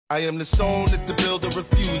I am the stone that the builder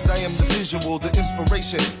refused. I am the visual, the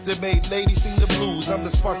inspiration that made ladies sing the blues. I'm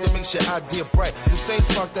the spark that makes your idea bright. The same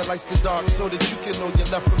spark that lights the dark so that you can know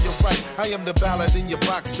your left from your right. I am the ballad in your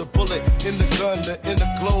box, the bullet in the gun, the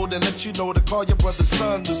inner glow that let you know to call your brother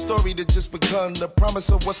son. The story that just begun, the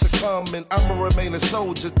promise of what's to come. And I'ma remain a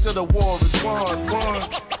soldier till the war is won.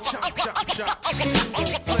 Chop, chop, chop.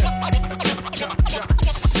 Judo flip. Chop, chop, chop.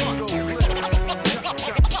 Judo flip. Chop,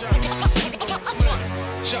 chop, chop. Judo flip.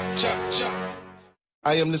 Chop, chop, chop.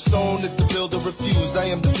 I am the stone that the builder refused. I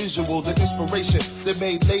am the visual, the inspiration that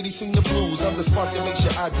made ladies sing the blues. I'm the spark that makes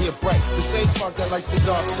your idea bright. The same spark that lights the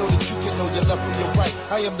dark so that you can know your left from your right.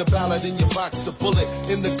 I am the ballad in your box, the bullet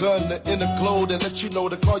in the gun, the inner glow that let you know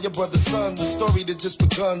to call your brother son. The story that just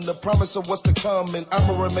begun, the promise of what's to come. And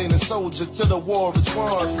I'ma remain a soldier till the war is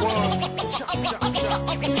won. Chop, chop, chop.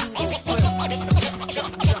 Judo flip. Chop,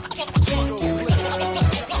 chop, chop. Judo flip.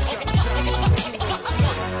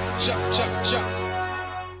 Chop, chop, chop.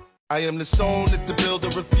 I am the stone that the builder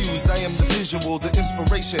refused. I am the visual, the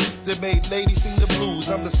inspiration that made ladies sing the blues.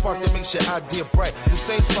 I'm the spark that makes your idea bright. The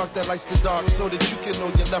same spark that lights the dark so that you can know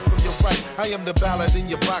your left from your right. I am the ballad in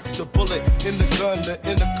your box, the bullet in the gun, the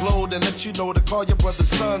inner glow that let you know to call your brother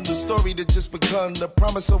son. The story that just begun, the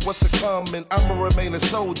promise of what's to come. And I'ma remain a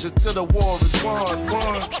soldier till the war is won.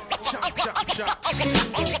 Chop, chop, chop.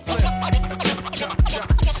 Judo flip. Chop, chop, chop.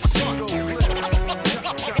 Judo flip.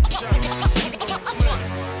 Chop, chop, chop. Judo flip.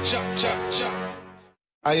 Chop, chop, chop.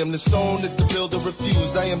 I am the stone that the builder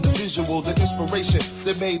refused. I am the visual, the inspiration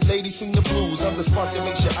that made ladies sing the blues. I'm the spark that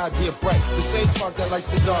makes your idea bright. The same spark that lights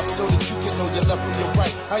the dark so that you can know your left from your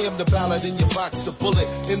right. I am the ballad in your box, the bullet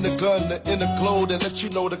in the gun, the inner glow that let you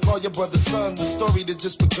know to call your brother son. The story that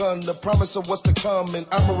just begun, the promise of what's to come. And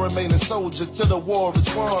I'ma remain a soldier till the war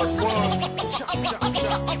is won. Chop, chop,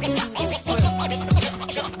 chop. Judo flip.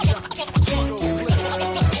 Chop, chop, chop. Judo flip.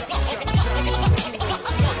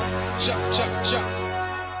 Chop, chop, chop.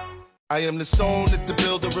 I am the stone that the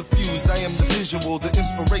builder refused. I am the visual, the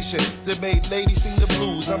inspiration that made ladies sing the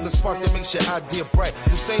blues. I'm the spark that makes your idea bright.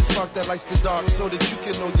 The same spark that lights the dark so that you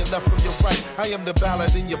can know your left from your right. I am the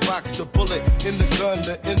ballad in your box, the bullet in the gun,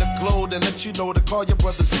 the inner glow that let you know to call your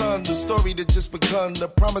brother son. The story that just begun, the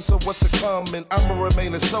promise of what's to come. And I'ma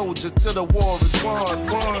remain a soldier till the war is won.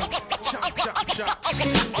 Chop, chop, chop.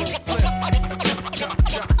 Judo flip. Chop, chop,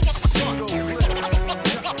 chop. Judo flip.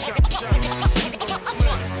 Chop, chop, chop. Judo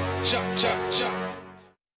flip. Chop, chop, chop.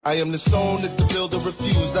 I am the stone that the builder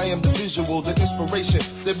refused. I am the visual, the inspiration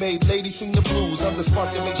that made ladies sing the blues. I'm the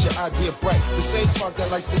spark that makes your idea bright. The same spark that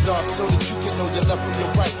lights the dark so that you can know your left from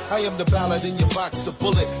your right. I am the ballad in your box, the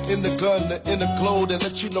bullet in the gun, the inner glow that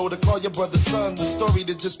let you know to call your brother son. The story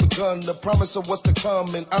that just begun, the promise of what's to come.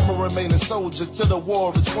 And I'ma remain a soldier till the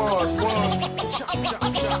war is won. Chop,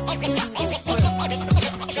 chop, chop. Judo flip.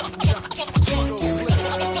 Chop, chop, chop. Judo flip.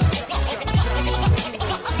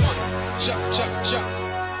 Chop, chop, chop.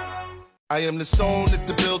 I am the stone that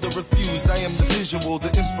the builder refused. I am the visual, the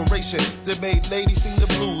inspiration that made ladies sing the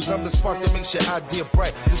blues. I'm the spark that makes your idea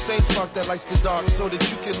bright. The same spark that lights the dark so that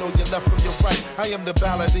you can know your left from your right. I am the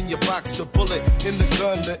ballad in your box, the bullet in the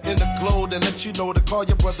gun, the inner glow that let you know to call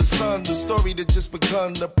your brother son. The story that just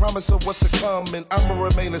begun, the promise of what's to come. And I'ma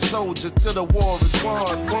remain a soldier till the war is won.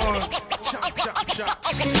 Chop, chop, chop.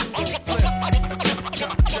 Judo flip. Chop,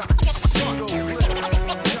 chop, chop. Judo flip.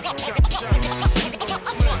 Chop, chop, chop. Judo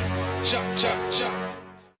flip. Chop, chop, chop.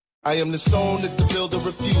 I am the stone that the builder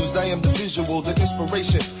refused. I am the visual, the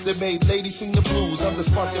inspiration that made ladies sing the blues. I'm the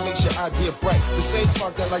spark that makes your idea bright. The same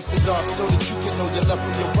spark that lights the dark so that you can know your left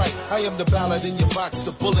from your right. I am the ballad in your box,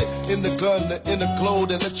 the bullet in the gun, the inner glow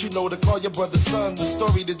that let you know to call your brother son. The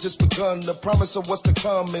story that just begun, the promise of what's to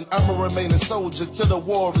come. And I'ma remain a soldier till the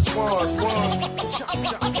war is won. Chop,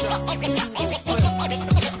 chop, chop. Judo flip.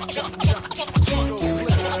 Chop, chop, chop. Judo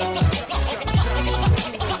flip.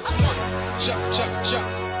 Chop, chop, chop.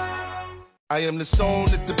 I am the stone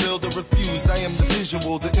that the builder refused. I am the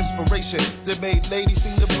visual, the inspiration that made ladies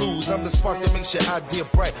sing the blues. I'm the spark that makes your idea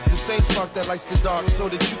bright. The same spark that lights the dark so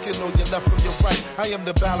that you can know your left from your right. I am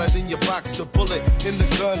the ballad in your box, the bullet in the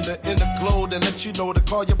gun, the inner glow that let you know to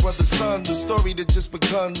call your brother son. The story that just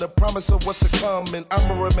begun, the promise of what's to come. And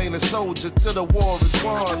I'ma remain a soldier till the war is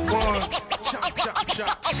won. Chop, chop,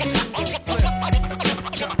 chop. Judo flip. Chop,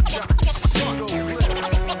 chop, chop. Judo flip.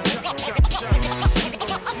 Chop, chop, chop.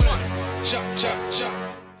 Judo flip. Chop, chop, chop.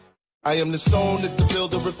 I am the stone that the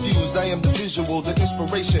builder refused. I am the visual, the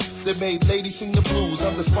inspiration that made ladies sing the blues.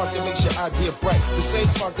 I'm the spark that makes your idea bright. The same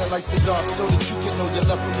spark that lights the dark so that you can know your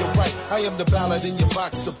left from your right. I am the ballad in your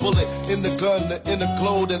box, the bullet in the gun, the inner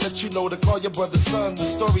glow that let you know to call your brother son. The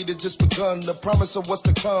story that just begun, the promise of what's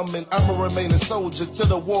to come. And I'ma remain a soldier till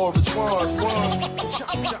the war is won. Chop,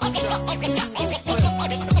 chop, chop. Judo flip.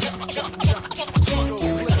 Chop, chop, chop. Judo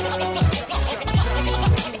flip.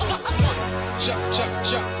 Chop, chop,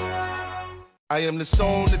 chop. I am the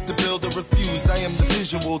stone that the builder refused. I am the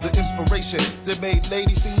visual, the inspiration that made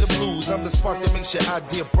ladies sing the blues. I'm the spark that makes your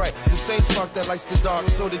idea bright. The same spark that lights the dark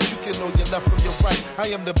so that you can know your left from your right. I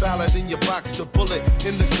am the ballad in your box, the bullet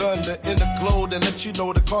in the gun, the inner glow that let you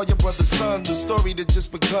know to call your brother son. The story that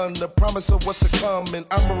just begun, the promise of what's to come. And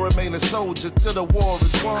I'ma remain a soldier till the war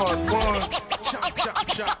is won. Chop, chop,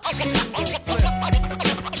 chop. Judo flip.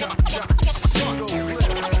 Chop, chop, chop. Judo flip.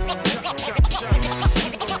 Chop, chop, chop.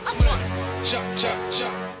 Judo flip. Chop, chop,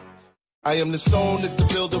 chop. I am the stone that the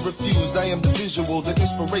builder refused. I am the visual, the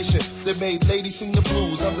inspiration that made ladies sing the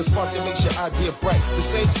blues. I'm the spark that makes your idea bright. The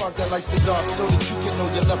same spark that lights the dark so that you can know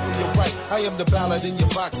your left from your right. I am the ballad in your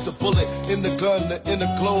box, the bullet in the gun, the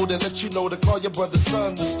inner glow that let you know to call your brother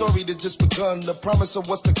son. The story that just begun, the promise of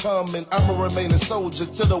what's to come. And I'ma remain a soldier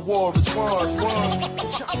till the war is won.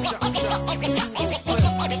 Chop, chop, chop. Judo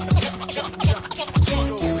flip. Chop, chop, chop.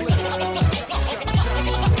 Judo flip.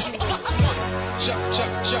 Chop,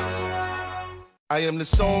 chop, chop. I am the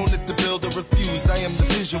stone that the builder refused. I am the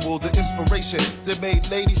visual, the inspiration that made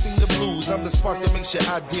ladies sing the blues. I'm the spark that makes your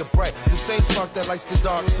idea bright. The same spark that lights the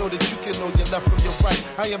dark so that you can know your left from your right.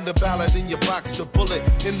 I am the ballad in your box, the bullet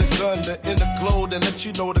in the gun, the inner glow that let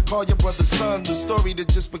you know to call your brother son. The story that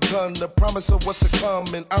just begun, the promise of what's to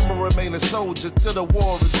come. And I'ma remain a soldier till the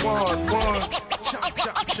war is won. Chop,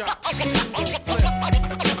 chop, chop. Judo flip.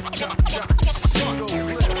 Chop, chop, chop. Judo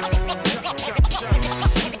flip. Chop, chop, chop.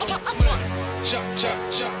 Judo flip. Chop, chop,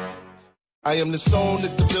 chop. I am the stone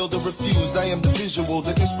that the builder refused. I am the visual,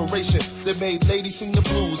 the inspiration that made ladies sing the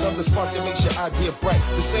blues. I'm the spark that makes your idea bright.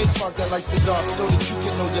 The same spark that lights the dark so that you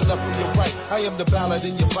can know your left from your right. I am the ballad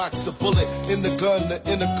in your box, the bullet in the gun, the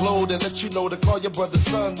inner glow that let you know to call your brother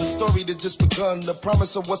son. The story that just begun, the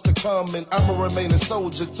promise of what's to come. And I'ma remain a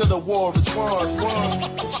soldier till the war is won.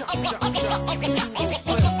 Chop, chop, chop. Judo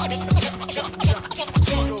flip. Chop, chop, chop.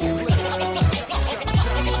 Judo flip.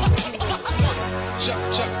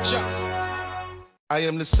 Chop, chop, chop. I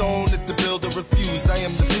am the stone that the builder refused. I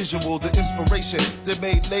am the visual, the inspiration that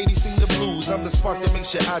made ladies sing the blues. I'm the spark that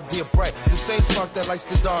makes your idea bright. The same spark that lights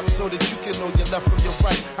the dark so that you can know your left from your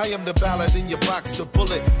right. I am the ballad in your box, the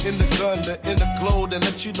bullet in the gun, the inner glow that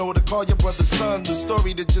let you know to call your brother son. The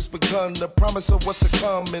story that just begun, the promise of what's to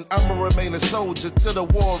come. And I'ma remain a soldier till the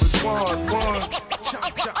war is won.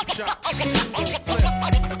 Chop, chop, chop. Judo flip.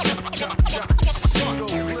 Chop, chop, chop. Judo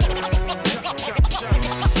flip. Chop, chop, chop.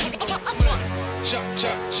 Judo flip. Chop,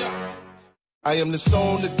 chop, chop. I am the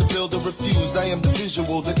stone that the builder refused. I am the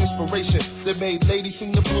visual, the inspiration that made ladies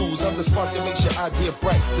sing the blues. I'm the spark that makes your idea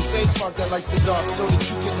bright. The same spark that lights the dark so that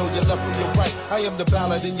you can know your left from your right. I am the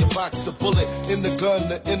ballad in your box, the bullet in the gun,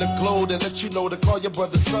 the inner glow that let you know to call your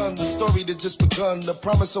brother son. The story that just begun, the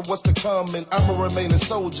promise of what's to come. And I'ma remain a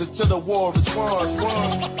soldier till the war is won.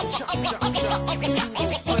 Chop, chop, chop. Judo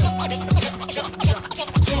flip. Chop, chop, chop.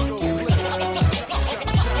 Judo flip.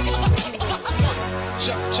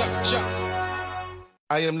 Chop, chop, chop.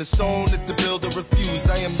 I am the stone that the builder refused.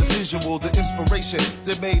 I am the visual, the inspiration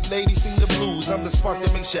that made ladies sing the blues. I'm the spark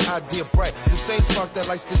that makes your idea bright. The same spark that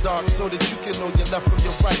lights the dark so that you can know your left from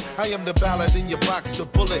your right. I am the ballad in your box, the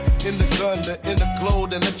bullet in the gun, the inner glow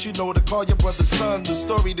that let you know to call your brother son. The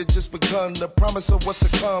story that just begun, the promise of what's to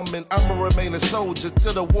come. And I'ma remain a soldier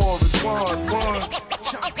till the war is won.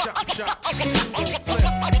 Chop, chop, chop. Judo flip.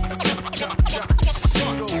 Chop, chop, chop.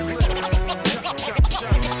 Judo flip. Chop, chop,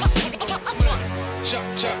 chop. Judo flip. Chop,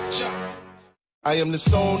 chop, chop. I am the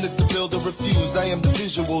stone that the builder refused. I am the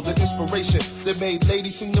visual, the inspiration that made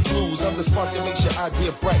ladies sing the blues. I'm the spark that makes your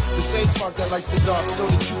idea bright. The same spark that lights the dark so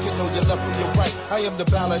that you can know your left from your right. I am the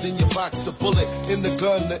ballad in your box, the bullet in the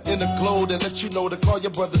gun, the inner glow that let you know to call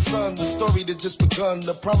your brother son. The story that just begun,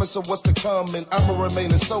 the promise of what's to come. And I'ma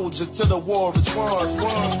remain a soldier till the war is won.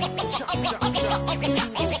 Chop, chop, chop. Judo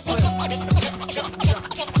flip. Chop, chop, chop.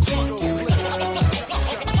 Judo flip. Chop,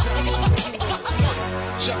 chop, chop.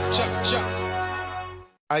 Chop, chop, chop.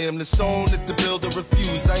 I am the stone that the builder builder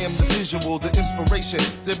refused. I am the visual, the inspiration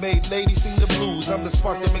that made ladies sing the blues. I'm the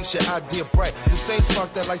spark that makes your idea bright, the same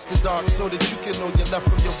spark that lights the dark so that you can know your left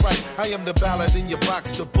from your right. I am the ballad in your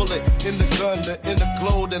box, the bullet in the gun, the inner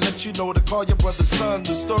glow that let you know to call your brother son.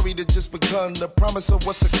 The story that just begun, the promise of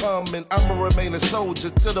what's to come, and I'ma remain a soldier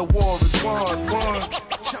till the war is won.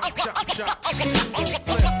 Chop, chop, chop, Judo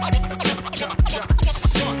flip, chop, chop, chop,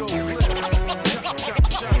 Judo flip, chop, chop,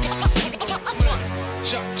 chop, Judo flip,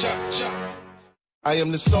 chop, chop, chop. I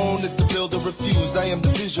am the stone that the builder refused. I am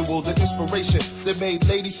the visual, the inspiration that made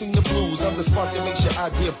ladies sing the blues. I'm the spark that makes your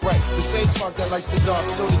idea bright, the same spark that lights the dark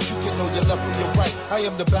so that you can know your left from your right. I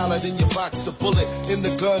am the ballad in your box, the bullet in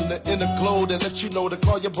the gun, the inner glow that let you know to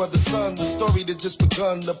call your brother son. The story that just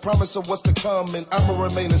begun, the promise of what's to come, and I'ma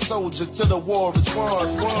remain a soldier till the war is won.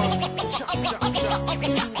 Chop, chop, chop,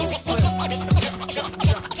 Judo flip, chop, chop,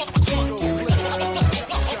 chop, Judo flip,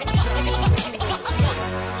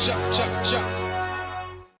 chop, chop, chop.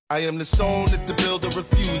 I am the stone that the builder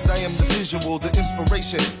refused. I am the visual, the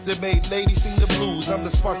inspiration that made ladies sing the blues. I'm the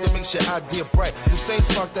spark that makes your idea bright, the same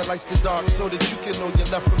spark that lights the dark so that you can know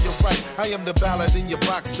your left from your right. I am the ballad in your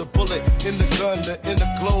box, the bullet in the gun, the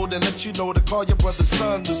inner glow that let you know to call your brother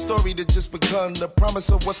son. The story that just begun, the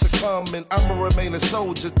promise of what's to come, and I'ma remain a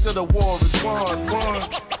soldier till the war is won.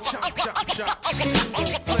 Chop, chop, chop, Judo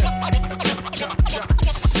flip, chop, chop, chop,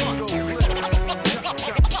 Judo flip, chop,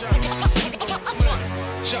 chop, chop, Judo flip.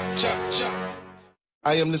 Chop, chop, chop.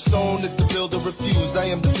 I am the stone that the builder refused. I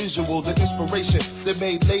am the visual, the inspiration that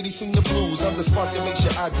made ladies sing the blues. I'm the spark that makes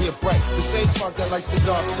your idea bright, the same spark that lights the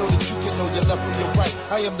dark so that you can know your left from your right.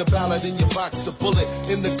 I am the ballad in your box, the bullet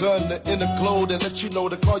in the gun, the inner glow that let you know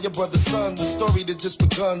to call your brother son. The story that just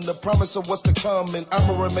begun, the promise of what's to come, and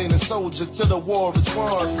I'ma remain a soldier till the war is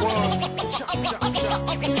won. Chop, chop, chop,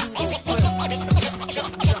 Judo flip, chop,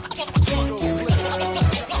 chop, chop, Judo flip,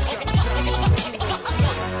 chop, chop, chop,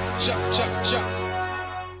 chop, chop, chop.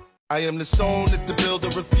 I am the stone that the builder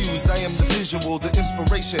refused. I am the visual, the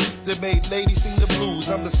inspiration that made ladies sing the blues.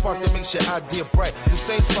 I'm the spark that makes your idea bright, the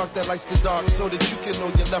same spark that lights the dark so that you can know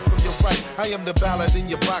your left from your right. I am the ballad in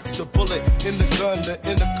your box, the bullet in the gun, the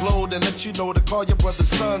inner glow that let you know to call your brother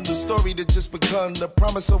son. The story that just begun, the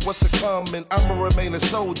promise of what's to come, and I'ma remain a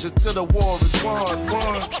soldier till the war is won.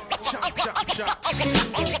 Chop, chop, chop,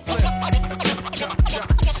 Judo flip, chop, chop, chop,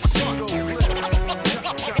 Judo flip,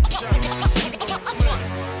 chop, chop, chop, Judo flip.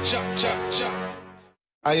 Chop, chop, chop.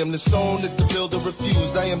 I am the stone that the builder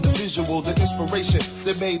refused. I am the visual, the inspiration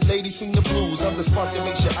that made ladies sing the blues. I'm the spark that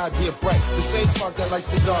makes your idea bright, the same spark that lights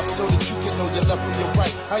the dark so that you can know your left from your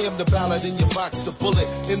right. I am the ballad in your box, the bullet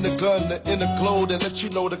in the gun, the inner glow that let you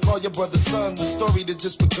know to call your brother son. The story that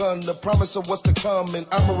just begun, the promise of what's to come, and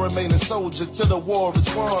I'ma remain a soldier till the war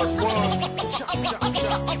is won. Chop, chop,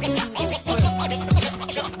 chop, Judo flip,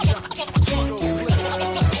 chop, chop, chop, Judo flip,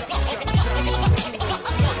 chop, chop, chop,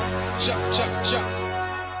 chop, chop, chop.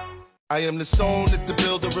 I am the stone that the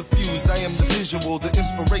builder refused. I am the visual, the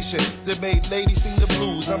inspiration that made ladies sing the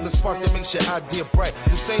blues. I'm the spark that makes your idea bright,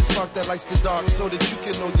 the same spark that lights the dark so that you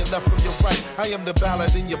can know your left from your right. I am the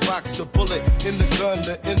ballad in your box, the bullet in the gun,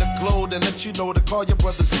 the inner glow that let you know to call your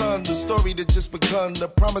brother son. The story that just begun, the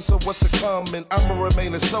promise of what's to come, and I'ma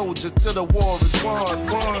remain a soldier till the war is won.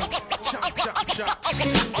 Chop, chop, chop,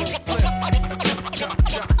 Judo flip, chop, chop,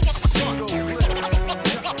 chop, Judo flip,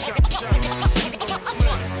 chop, chop, chop, Judo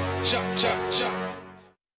flip. Chop, chop, chop.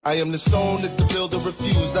 I am the stone that the builder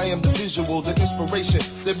refused. I am the visual, the inspiration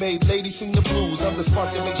that made ladies sing the blues. I'm the spark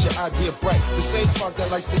that makes your idea bright, the same spark that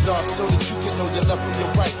lights the dark so that you can know your left from your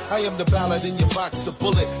right. I am the ballad in your box, the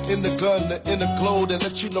bullet in the gun, the inner glow that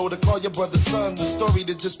let you know to call your brother son. The story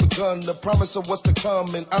that just begun, the promise of what's to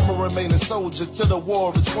come, and I'ma remain a soldier till the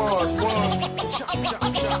war is won. Chop,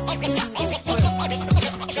 chop, chop, Judo flip,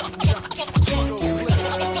 chop, chop, chop, Judo flip,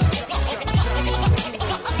 chop, chop, chop,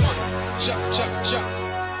 chop, chop, chop.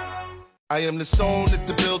 I am the stone that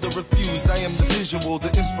the builder refused. I am the visual, the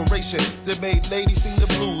inspiration that made ladies sing the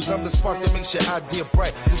blues. I'm the spark that makes your idea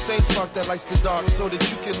bright, the same spark that lights the dark so that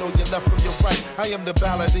you can know your left from your right. I am the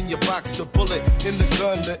ballad in your box, the bullet in the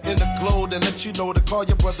gun, the inner glow that let you know to call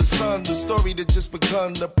your brother son. The story that just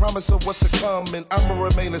begun, the promise of what's to come, and I'ma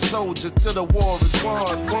remain a soldier till the war is won.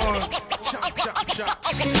 Chop, chop, chop,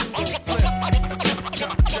 Judo flip, chop,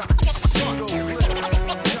 chop, chop, Judo flip,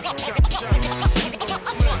 chop, chop, chop, Judo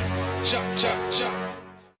flip. Chop, chop, chop.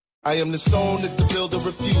 I am the stone that the builder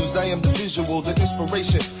refused. I am the visual, the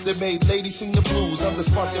inspiration that made ladies sing the blues. I'm the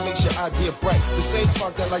spark that makes your idea bright. The same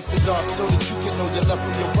spark that lights the dark so that you can know your left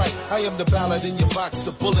from your right. I am the ballad in your box,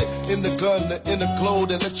 the bullet in the gun, the inner glow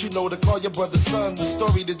that let you know to call your brother son. The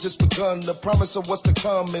story that just begun, the promise of what's to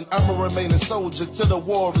come. And I'ma remain a soldier till the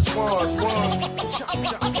war is won. Chop,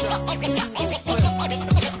 chop, chop. Judo flip.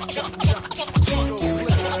 Chop, chop, chop. Judo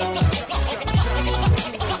flip.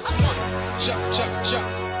 Chop, chop, chop.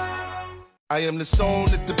 I am the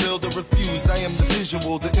stone that the builder refused. I am the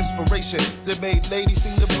visual, the inspiration that made ladies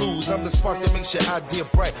sing the blues. I'm the spark that makes your idea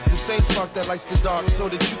bright. The same spark that lights the dark so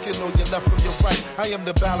that you can know your left from your right. I am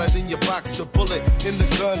the ballad in your box, the bullet in the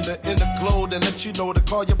gun, the inner glow that let you know to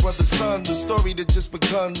call your brother son. The story that just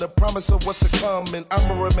begun, the promise of what's to come. And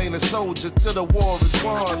I'ma remain a soldier till the war is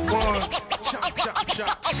won. Chop, chop,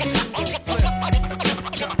 chop. Judo flip.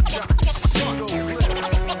 Chop, chop, chop. Judo flip.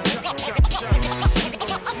 Chop, chop, chop.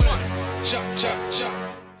 Judo flip. Chop, chop, chop.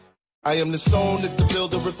 I am the stone that the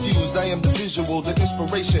builder refused. I am the visual, the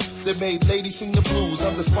inspiration that made ladies sing the blues.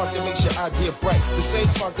 I'm the spark that makes your idea bright. The same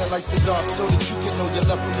spark that lights the dark so that you can know your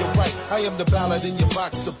left from your right. I am the ballad in your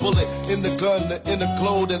box, the bullet in the gun, the inner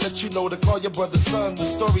glow that let you know to call your brother son. The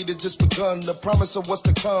story that just begun, the promise of what's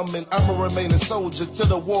to come. And I'ma remain a soldier till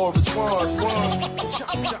the war is won.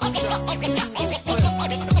 Chop, chop, chop. Judo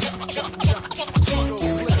flip. Chop, chop, chop. Judo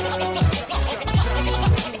flip.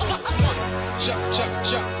 Chop, chop,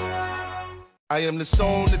 chop. I am the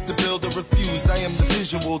stone that the builder refused. I am the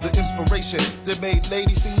visual, the inspiration that made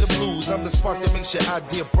ladies sing the blues. I'm the spark that makes your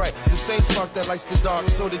idea bright. The same spark that lights the dark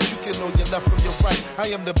so that you can know your left from your right. I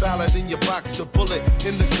am the ballad in your box, the bullet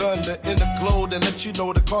in the gun, the inner glow that let you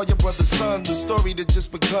know to call your brother son. The story that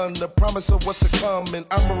just begun, the promise of what's to come. And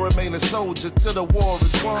I'ma remain a soldier till the war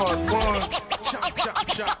is won. Chop, chop,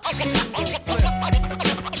 chop. Judo flip.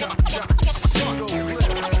 Chop, chop, chop. Judo flip.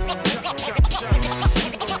 Chop, chop, chop.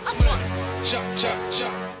 Judo flip. Chop, chop,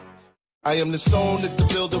 chop. I am the stone that the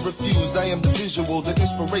builder refused. I am the visual, the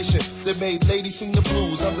inspiration that made ladies sing the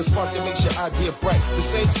blues. I'm the spark that makes your idea bright. The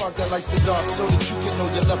same spark that lights the dark so that you can know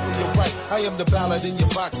your left from your right. I am the ballad in your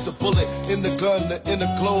box, the bullet in the gun, the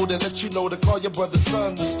inner glow that let you know to call your brother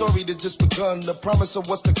son. The story that just begun, the promise of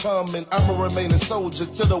what's to come. And I'ma remain a soldier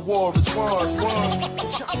till the war is won.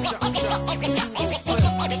 Chop, chop, chop. Judo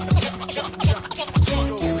flip. Chop, chop, chop.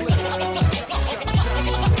 Judo flip.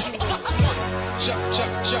 Chop,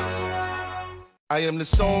 chop, chop. I am the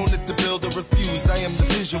stone that the builder refused. I am the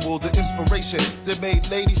visual, the inspiration that made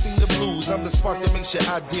ladies sing the blues. I'm the spark that makes your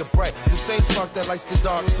idea bright. The same spark that lights the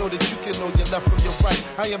dark so that you can know your left from your right.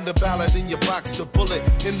 I am the ballad in your box, the bullet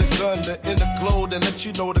in the gun, the inner glow that let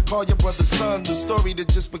you know to call your brother son. The story that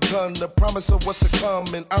just begun, the promise of what's to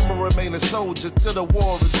come. And I'ma remain a soldier till the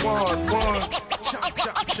war is won. Chop,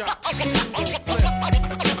 chop, chop. Judo flip.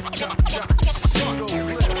 Chop, chop, chop. Judo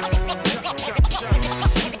flip. Chop, chop, chop.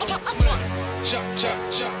 Judo flip. Chop, chop,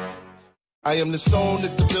 chop. I am the stone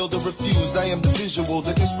that the builder refused. I am the visual,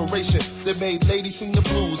 the inspiration that made ladies sing the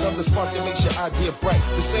blues. I'm the spark that makes your idea bright.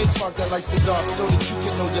 The same spark that lights the dark so that you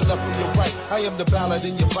can know your left from your right. I am the ballad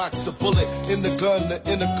in your box, the bullet in the gun, the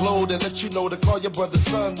inner glow that let you know to call your brother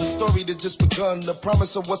son. The story that just begun, the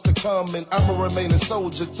promise of what's to come. And I'ma remain a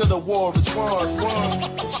soldier till the war is won.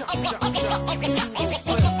 Chop, chop, chop. Judo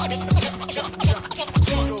flip. Chop, chop, chop.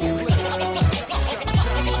 Judo flip.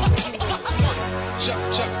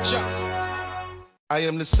 Chop, chop, chop. I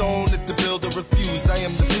am the stone that the builder refused. I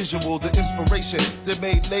am the visual, the inspiration that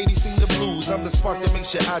made ladies sing the blues. I'm the spark that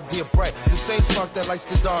makes your idea bright. The same spark that lights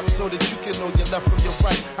the dark so that you can know your left from your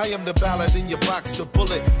right. I am the ballad in your box, the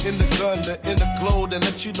bullet in the gun, the inner glow that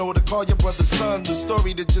let you know to call your brother son. The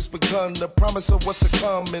story that just begun, the promise of what's to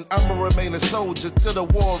come. And I'ma remain a soldier till the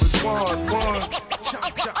war is won.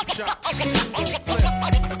 Chop, chop, chop. Judo flip.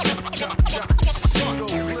 Chop, chop, chop. Judo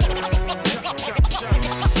flip. Chop, chop, chop.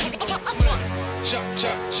 Judo flip. Chop,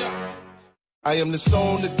 chop, chop. I am the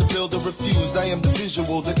stone that the builder refused. I am the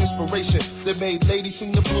visual, the inspiration that made ladies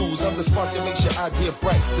sing the blues. I'm the spark that makes your idea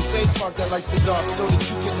bright. The same spark that lights the dark so that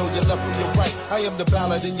you can know your left from your right. I am the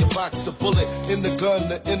ballad in your box, the bullet in the gun,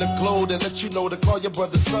 the inner glow that let you know to call your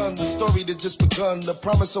brother son. The story that just begun, the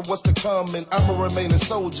promise of what's to come. And I'ma remain a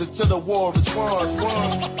soldier till the war is won.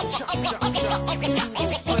 Chop, chop, chop. Judo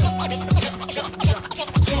flip. Chop, chop, chop.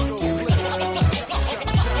 Judo flip.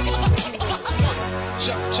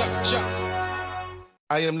 Chop, chop, chop.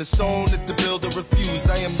 I am the stone that the builder refused.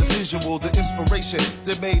 I am the visual, the inspiration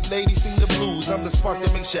that made ladies sing the blues. blues. I'm the spark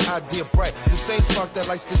that makes your idea bright. The same spark that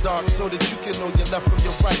lights the dark so that you can know your left from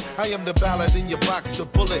your right. I am the ballad in your box, the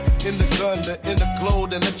bullet in the gun, the inner glow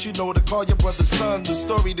that let you know to call your brother son. The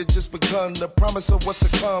story that just begun, the promise of what's to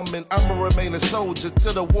come, and I'ma remain a soldier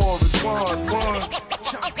till the war is won.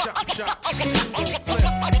 Chop, chop, chop. Judo flip.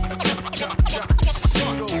 Chop, chop, chop.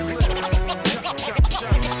 Judo flip. Chop, chop,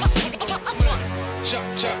 chop. Judo flip.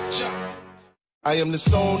 Chop, chop, chop. I am the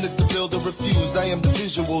stone that the builder refused. I am the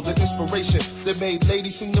visual, the inspiration that made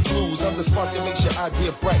ladies sing the blues. I'm the spark that makes your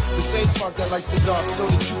idea bright. The same spark that lights the dark so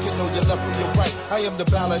that you can know your left from your right. I am the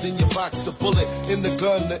ballad in your box, the bullet in the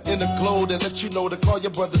gun, the inner glow that let you know to call your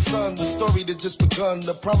brother son. The story that just begun,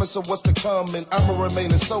 the promise of what's to come, and I'ma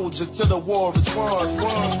remain a soldier till the war is won.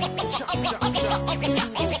 Chop, chop, chop. Judo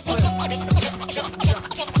flip. Chop, chop, chop.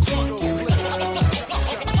 Judo flip.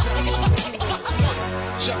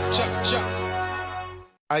 Chop, chop, chop.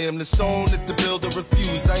 I am the stone that the builder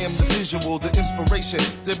refused. I am the visual, the inspiration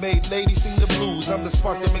that made ladies sing the blues. I'm the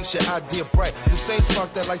spark that makes your idea bright. The same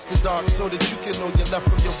spark that lights the dark so that you can know your left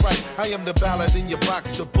from your right. I am the ballad in your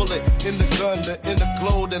box, the bullet in the gun, the inner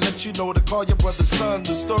glow that let you know to call your brother son.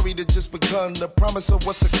 The story that just begun, the promise of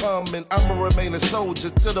what's to come, and I'ma remain a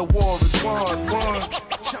soldier till the war is won.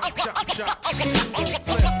 Chop, chop, chop. Judo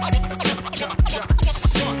flip. Chop, chop, chop.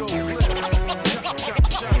 Judo flip. Chop, chop,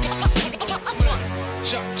 chop. Judo flip.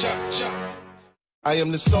 Chop, chop, chop. I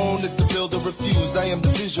am the stone that the builder refused. I am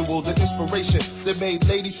the visual, the inspiration that made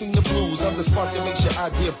ladies sing the blues. I'm the spark that makes your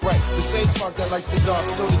idea bright. The same spark that lights the dark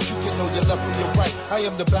so that you can know your left from your right. I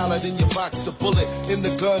am the ballad in your box, the bullet in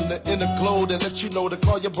the gun, the inner glow that let you know to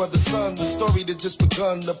call your brother son. The story that just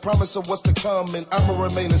begun, the promise of what's to come, and I'ma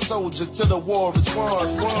remain a soldier till the war is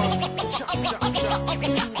won. Chop, chop, chop.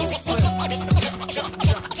 Judo flip. Chop, chop,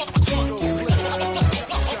 chop. Judo flip.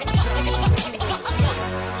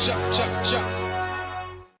 Chop, chop, chop.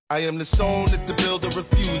 I am the stone that the builder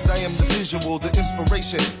refused. I am the visual, the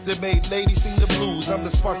inspiration that made ladies sing the blues. I'm the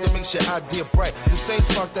spark that makes your idea bright. The same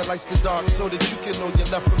spark that lights the dark so that you can know your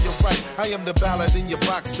left from your right. I am the ballad in your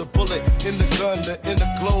box, the bullet in the gun, the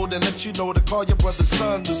inner glow that let you know to call your brother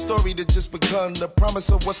son. The story that just begun, the promise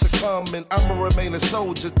of what's to come, and I'ma remain a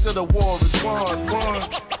soldier till the war is won.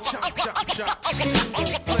 Chop, chop, chop.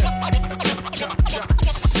 Judo flip. Chop, chop, chop.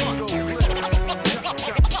 Judo flip. Chop,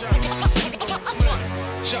 chop, chop. Judo flip.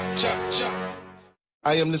 Chop, chop, chop.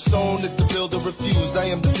 I am the stone that the builder refused. I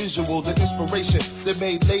am the visual, the inspiration that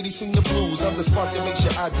made ladies sing the blues. I'm the spark that makes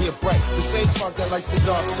your idea bright. The same spark that lights the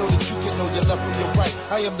dark so that you can know your left from your right.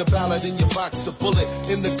 I am the ballad in your box, the bullet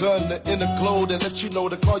in the gun, the inner glow that let you know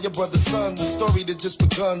to call your brother son. The story that just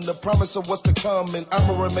begun, the promise of what's to come, and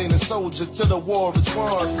I'ma remain a soldier till the war is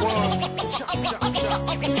won. Chop, chop, chop.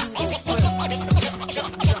 Judo flip. Chop,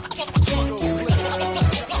 chop, chop. Judo flip.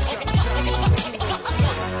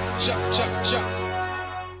 Chop, chop, chop.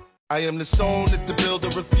 I am the stone that the builder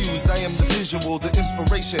refused. I am the visual, the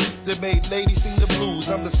inspiration that made ladies sing the blues.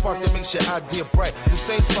 I'm the spark that makes your idea bright. The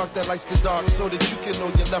same spark that lights the dark so that you can know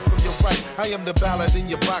your left from your right. I am the ballad in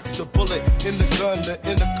your box, the bullet in the gun, the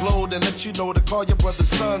inner glow that let you know to call your brother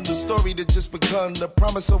son. The story that just begun, the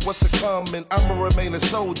promise of what's to come, and I'ma remain a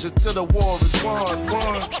soldier till the war is won.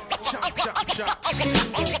 Chop, chop, chop.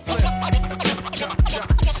 Judo flip. Chop, chop, chop.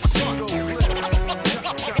 Judo flip.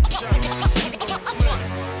 Chop, chop, chop. Judo flip.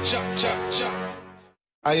 Chop, chop, chop.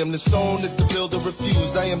 I am the stone that the builder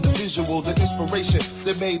refused. I am the visual, the inspiration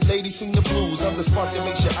that made ladies sing the blues. I'm the spark that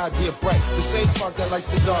makes your idea bright. The same spark that lights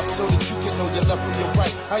the dark so that you can know your left from your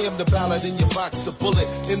right. I am the ballad in your box, the bullet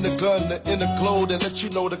in the gun, the inner glow that let you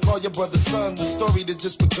know to call your brother son. The story that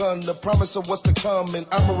just begun, the promise of what's to come, and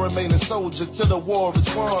I'ma remain a soldier till the war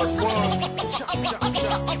is won. Chop, chop,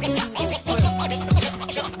 chop. Judo flip.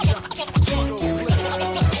 Chop, chop, chop. Judo flip.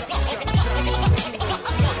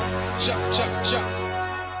 Chop, chop, chop.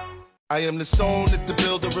 I am the stone that the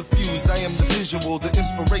builder refused. I am the visual, the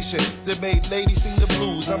inspiration that made ladies sing the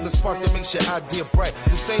blues. I'm the spark that makes your idea bright.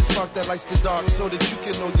 The same spark that lights the dark so that you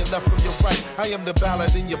can know your left from your right. I am the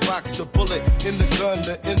ballad in your box, the bullet in the gun,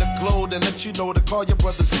 the inner glow that let you know to call your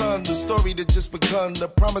brother son. The story that just begun, the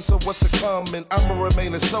promise of what's to come, and I'ma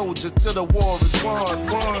remain a soldier till the war is won.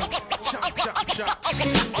 Chop, chop, chop.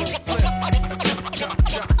 Judo flip. Chop, chop,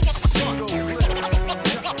 chop. Judo flip.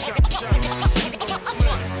 Chop, chop, chop. Judo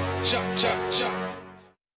flip. Chop, chop, chop.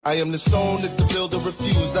 I am the stone that the builder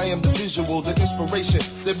refused. I am the visual, the inspiration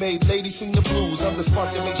that made ladies sing the blues. I'm the spark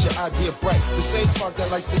that makes your idea bright. The same spark that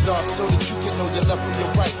lights the dark so that you can know your left from your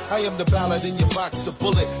right. I am the ballad in your box, the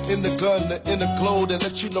bullet in the gun, the inner glow that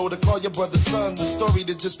let you know to call your brother son. The story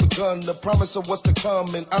that just begun, the promise of what's to come.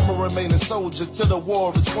 And I'ma remain a soldier till the war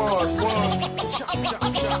is won. Chop,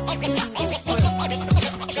 chop, chop. Judo flip.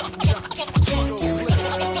 Chop, chop, chop. Judo flip.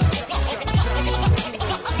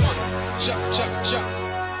 Chop, chop, chop.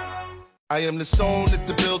 I am the stone that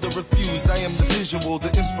the builder refused. I am the visual, the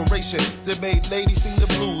inspiration that made ladies sing the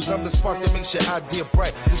blues. I'm the spark that makes your idea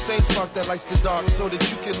bright. The same spark that lights the dark so that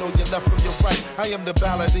you can know your left from your right. I am the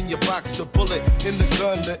ballad in your box, the bullet in the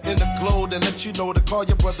gun, the inner glow that let you know to call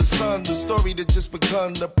your brother son. The story that just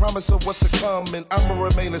begun, the promise of what's to come. And I'ma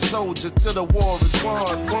remain a soldier till the war is won.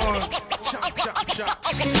 Chop, chop, chop.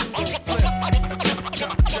 Judo flip. Chop,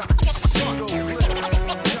 chop, chop. Judo flip.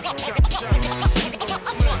 Chop, chop, chop. Judo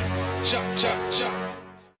flip. Chop, chop, chop.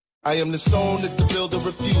 I am the stone that the builder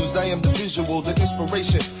refused. I am the visual, the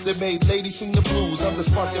inspiration that made ladies sing the blues. I'm the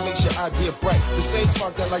spark that makes your idea bright. The same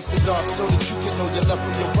spark that lights the dark so that you can know your left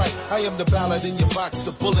from your right. I am the ballad in your box,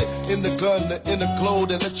 the bullet in the gun, the inner glow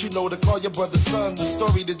that let you know to call your brother son. The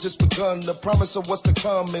story that just begun, the promise of what's to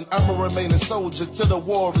come. And I'ma remain a soldier till the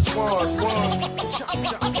war is won. Chop,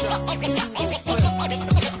 chop, chop. Judo flip.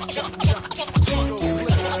 Chop, chop, chop. Judo flip.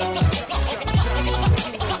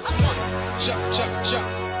 Chop, chop, chop.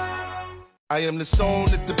 I am the stone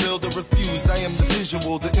that the builder refused. I am the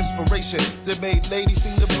visual, the inspiration that made ladies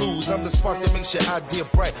sing the blues. I'm the spark that makes your idea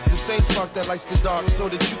bright. The same spark that lights the dark so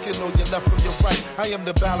that you can know your left from your right. I am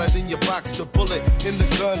the ballad in your box, the bullet in the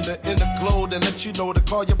gun, the inner glow that let you know to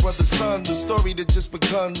call your brother son. The story that just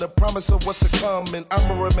begun, the promise of what's to come. And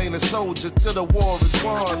I'ma remain a soldier till the war is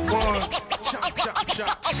won. Chop, chop,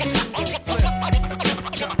 chop. Judo flip.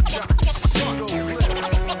 Chop, chop, chop. Judo flip.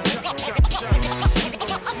 Chop, chop, chop.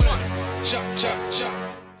 Judo flip. Chop, chop, chop.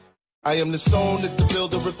 I am the stone that the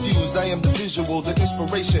builder refused. I am the visual, the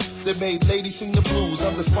inspiration that made ladies sing the blues.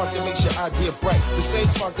 I'm the spark that makes your idea bright. The same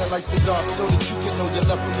spark that lights the dark so that you can know your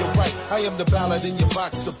left from your right. I am the ballad in your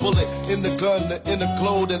box, the bullet in the gun, the inner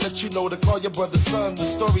glow that let you know to call your brother son. The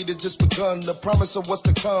story that just begun, the promise of what's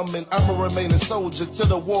to come. And I'ma remain a soldier till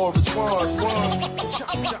the war is won.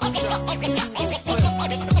 Chop, chop, chop. Judo flip.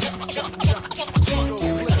 Chop, chop, chop. Judo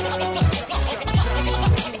flip.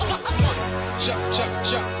 Chop, chop,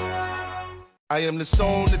 chop. I am the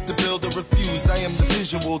stone that the builder refused. I am the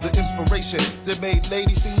visual, the inspiration that made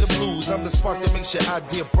ladies sing the blues. I'm the spark that makes your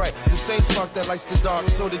idea bright. The same spark that lights the dark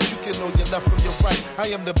so that you can know your left from your right. I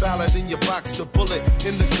am the ballad in your box, the bullet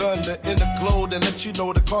in the gun, the inner glow that let you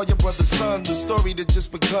know to call your brother son. The story that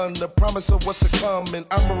just begun, the promise of what's to come. And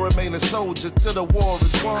I'ma remain a soldier till the war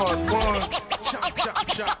is won. Chop, chop,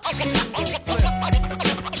 chop. Judo flip.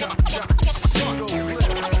 Chop, chop, chop. Judo flip.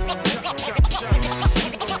 Chop, chop, chop.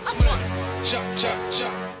 Judo flip. Chop, chop,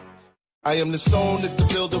 chop. I am the stone that the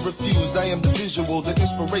builder refused. I am the visual, the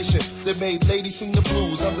inspiration that made ladies sing the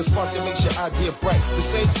blues. I'm the spark that makes your idea bright. The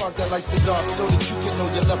same spark that lights the dark so that you can know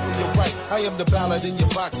your left from your right. I am the ballad in your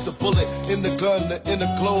box, the bullet in the gun, the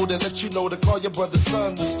inner glow that let you know to call your brother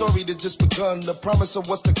son. The story that just begun, the promise of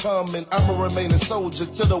what's to come. And I'ma remain a soldier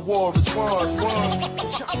till the war is won.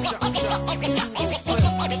 Chop, chop, chop. Judo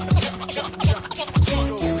flip. Chop, chop, chop.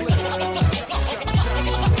 Judo flip.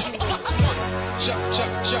 Chop,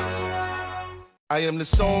 chop, chop. I am the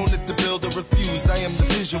stone that the builder refused. I am the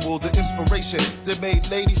visual, the inspiration that made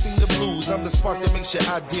ladies sing the blues. I'm the spark that makes your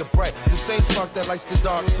idea bright. The same spark that lights the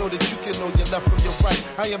dark so that you can know your left from your right.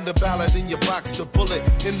 I am the ballad in your box, the bullet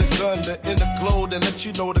in the gun, the inner glow that let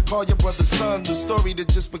you know to call your brother son. The story that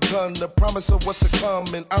just begun, the promise of what's to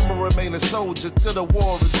come. And I'ma remain a soldier till the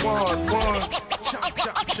war is won. Chop,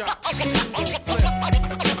 chop, chop. Judo flip.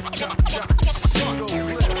 Chop, chop, chop. Judo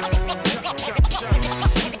flip. Chop, chop, chop.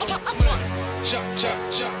 Judo flip. Chop, chop,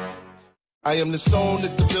 chop. I am the stone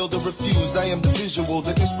that the builder refused. I am the visual,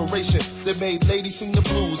 the inspiration that made ladies sing the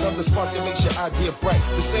blues. I'm the spark that makes your idea bright.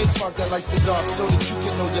 The same spark that lights the dark so that you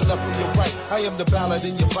can know your left from your right. I am the ballad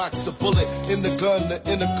in your box, the bullet in the gun, the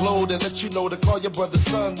inner glow that let you know to call your brother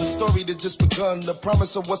son. The story that just begun, the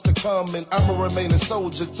promise of what's to come. And I'ma remain a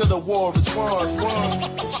soldier till the war is won.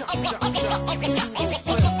 Chop, chop, chop. Judo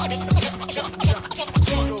flip. Chop, chop, chop.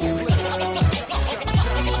 Judo flip. Chop, chop,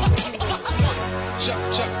 chop. Chop,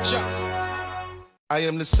 chop, chop. I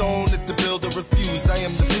am the stone that the builder refused. I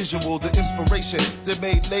am the visual, the inspiration that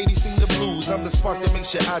made ladies sing the blues. I'm the spark that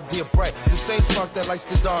makes your idea bright. The same spark that lights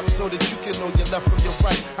the dark so that you can know your left from your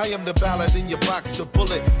right. I am the ballad in your box, the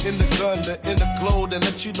bullet in the gun, the inner glow that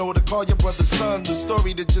let you know to call your brother son. The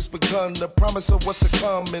story that just begun, the promise of what's to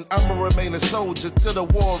come. And I'ma remain a soldier till the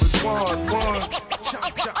war is won.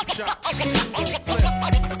 Chop, chop, chop. Judo flip.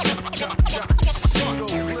 Chop, chop, chop. Judo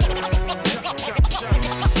flip. Chop, chop, chop.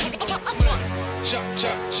 Judo flip. Chop,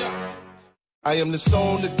 chop, chop. I am the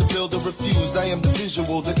stone that the builder refused. I am the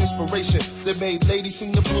visual, the inspiration that made ladies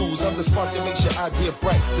sing the blues. I'm the spark that makes your idea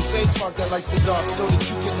bright. The same spark that lights the dark so that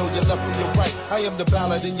you can know your left from your right. I am the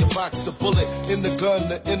ballad in your box, the bullet in the gun,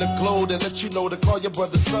 the inner glow that let you know to call your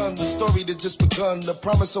brother son. The story that just begun, the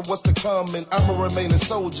promise of what's to come. And I'ma remain a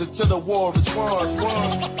soldier till the war is won.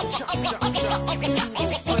 Chop, chop, chop.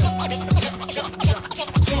 Judo flip. Chop, chop, chop.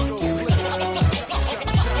 Judo flip.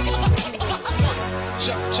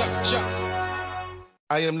 Chop, chop, chop.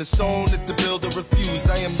 I am the stone that the builder refused.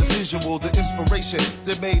 I am the visual, the inspiration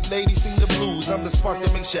that made ladies sing the blues. I'm the spark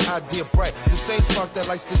that makes your idea bright. The same spark that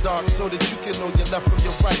lights the dark so that you can know your left from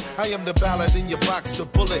your right. I am the ballad in your box, the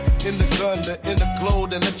bullet in the gun, the inner glow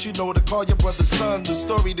that let you know to call your brother son. The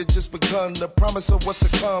story that just begun, the promise of what's to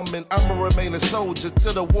come. And I'ma remain a soldier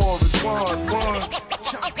till the war is won.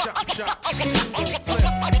 Chop, chop, chop. Judo flip.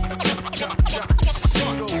 Chop, chop, chop.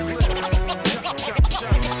 Judo flip. Chop, chop,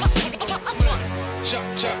 chop. Judo flip.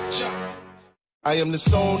 Chop, chop, chop. I am the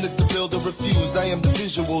stone that the builder refused. I am the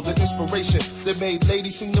visual, the inspiration that made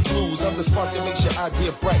ladies sing the blues. I'm the spark that makes your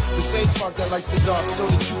idea bright. The same spark that lights the dark so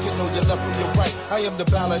that you can know your left from your right. I am the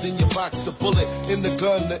ballad in your box, the bullet in the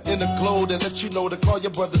gun, the inner glow that let you know to call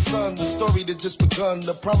your brother son. The story that just begun,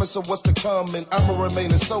 the promise of what's to come. And I'ma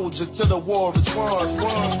remain a soldier till the war is won.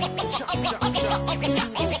 Chop, chop, chop.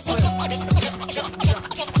 Judo flip. Chop, chop, chop.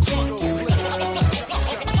 Judo flip.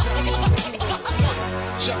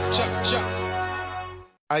 Chop, chop, chop.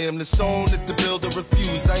 I am the stone that the builder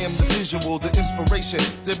refused. I am the visual, the inspiration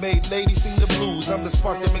that made ladies sing the blues. I'm the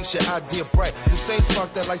spark that makes your idea bright. The same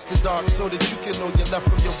spark that lights the dark so that you can know your left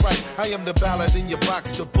from your right. I am the ballad in your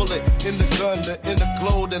box, the bullet in the gun, the inner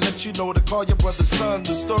glow that let you know to call your brother son.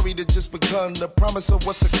 The story that just begun, the promise of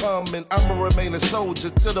what's to come. And I'ma remain a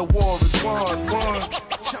soldier till the war is won.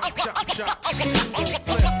 Chop, chop, chop. Judo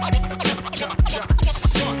flip. Chop, chop, chop.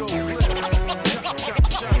 Judo flip. Chop, chop,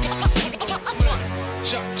 chop. Judo flip.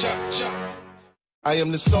 Chop, chop, chop. I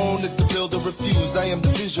am the stone that the builder refused. I am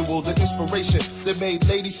the visual, the inspiration that made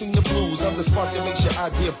ladies sing the blues. I'm the spark that makes your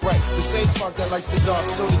idea bright. The same spark that lights the dark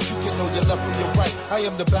so that you can know your left from your right. I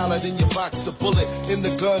am the ballad in your box, the bullet in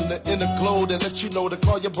the gun, the inner glow that let you know to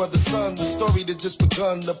call your brother son. The story that just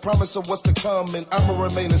begun, the promise of what's to come. And I'ma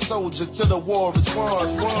remain a soldier till the war is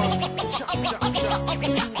won. Chop, chop, chop.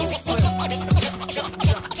 Judo flip. Chop, chop,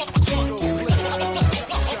 chop. Judo flip.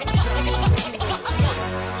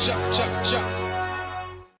 Chop, chop, chop.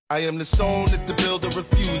 I am the stone that the builder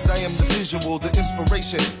refused. I am the visual, the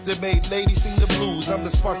inspiration that made ladies sing the blues. I'm the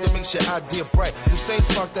spark that makes your idea bright. The same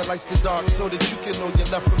spark that lights the dark so that you can know your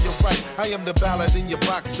left from your right. I am the ballad in your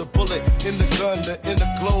box, the bullet in the gun, the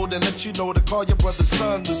inner glow that let you know to call your brother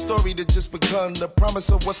son. The story that just begun, the promise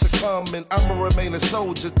of what's to come. And I'ma remain a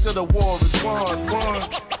soldier till the war is won.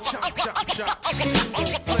 Chop, chop, chop.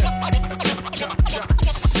 Judo flip. Chop, chop, chop.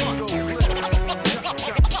 Judo flip. Chop,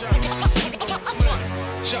 chop, chop. Judo flip.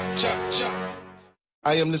 Chop, chop, chop.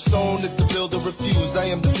 I am the stone that the builder refused. I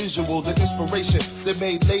am the visual, the inspiration that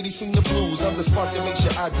made ladies sing the blues. I'm the spark that makes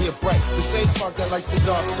your idea bright. The same spark that lights the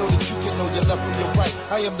dark so that you can know your left from your right.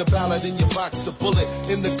 I am the ballad in your box, the bullet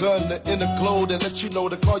in the gun, the inner glow that let you know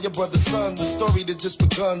to call your brother son. The story that just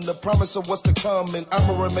begun, the promise of what's to come. And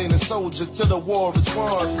I'ma remain a soldier till the war is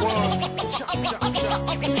won. Chop, chop, chop.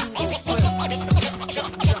 Judo flip. Chop,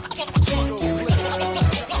 chop, chop. Judo flip.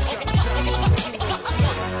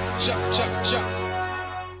 Chop, chop, chop.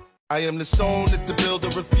 I am the stone that the builder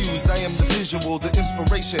refused. I am the visual, the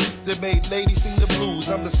inspiration that made ladies sing the blues.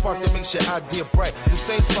 I'm the spark that makes your idea bright. The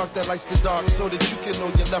same spark that lights the dark so that you can know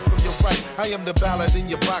your left from your right. I am the ballad in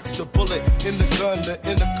your box, the bullet in the gun, the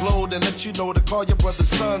inner glow that let you know to call your brother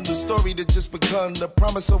son. The story that just begun, the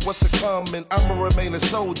promise of what's to come. And I'ma remain a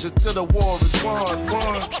soldier till the war is won.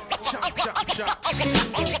 Chop, chop, chop.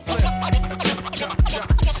 Judo flip. Chop, chop, chop.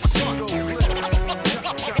 Judo flip.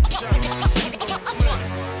 Chop, chop, chop. Judo flip.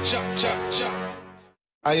 Chop, chop, chop.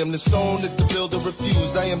 I I am the stone that the builder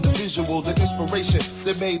refused. I am the visual, the inspiration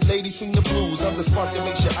that made ladies sing the blues. I'm the spark that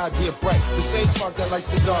makes your idea bright. The same spark that lights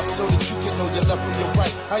the dark so that you can know your left from your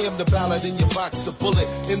right. I am the ballad in your box, the bullet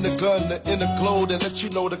in the gun, the inner glow that let you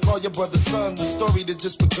know to call your brother son. The story that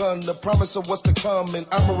just begun, the promise of what's to come. And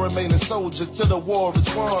I'ma remain a soldier till the war is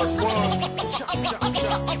won. Chop, chop,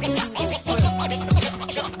 chop. Judo flip.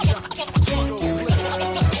 Chop, chop, chop. Judo flip.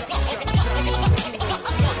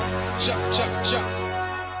 Chop, chop, chop.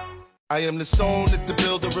 I am the stone that the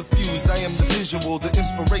builder refused. I am the visual, the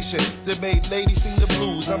inspiration that made ladies sing the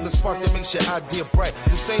blues. I'm the spark that makes your idea bright.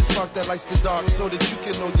 The same spark that lights the dark so that you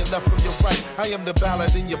can know your left from your right. I am the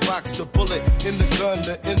ballad in your box, the bullet in the gun,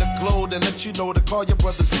 the inner glow that let you know to call your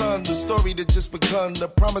brother son. The story that just begun, the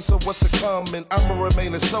promise of what's to come. And I'ma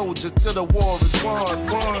remain a soldier till the war is won.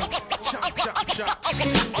 Chop, chop, chop.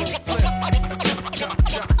 Judo flip. Chop, chop,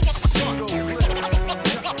 chop. Judo flip.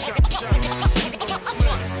 Chop, chop, chop. Judo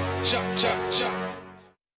flip. Chop, chop, chop.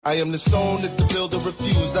 I am the stone that the builder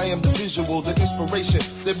refused. I am the visual, the inspiration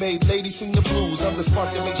that made ladies sing the blues. I'm the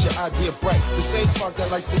spark that makes your idea bright. The same spark that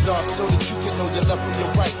lights the dark so that you can know your left from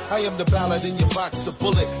your right. I am the ballad in your box, the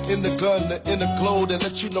bullet in the gun, the inner glow that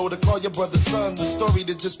let you know to call your brother son. The story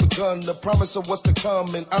that just begun, the promise of what's to come.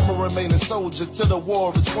 And I'ma remain a soldier till the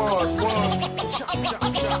war is won. Chop,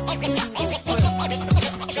 chop, chop. Judo flip.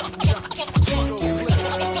 Chop, chop, chop. Judo flip.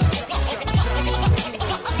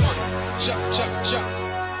 Chop, chop, chop.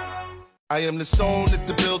 I am the stone that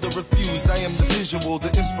the builder refused. I am the visual, the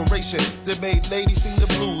inspiration that made ladies sing the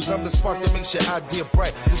blues. I'm the spark that makes your idea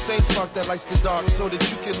bright. The same spark that lights the dark so that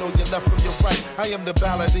you can know your left from your right. I am the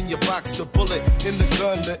ballad in your box, the bullet in the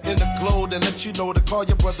gun, the inner glow that let you know to call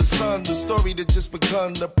your brother son. The story that just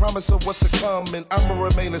begun, the promise of what's to come. And I'ma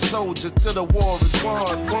remain a soldier till the war is won.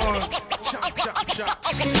 Chop, chop, chop.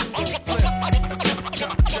 Judo flip. Chop,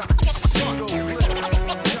 chop, chop. Judo flip.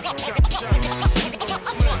 Chop, chop, chop. Judo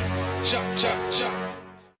flip. Chop, chop, chop.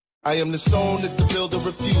 I am the stone that the builder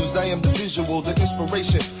refused. I am the visual, the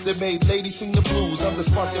inspiration that made ladies sing the blues. I'm the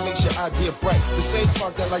spark that makes your idea bright. The same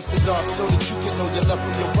spark that lights the dark so that you can know your left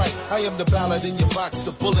from your right. I am the ballad in your box,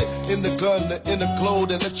 the bullet in the gun, the inner glow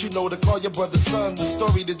that let you know to call your brother son. The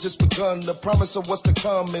story that just begun, the promise of what's to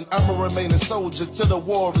come. And I'ma remain a soldier till the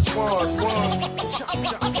war is won. Chop,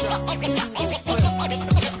 chop, chop. Judo flip.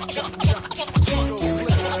 Chop, chop, chop. Judo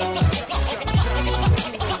flip.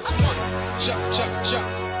 Chop, chop, chop.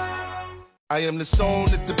 I am the stone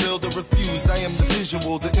that the builder refused. I am the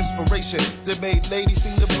visual, the inspiration that made ladies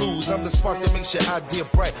sing the blues. I'm the spark that makes your idea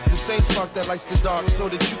bright. The same spark that lights the dark so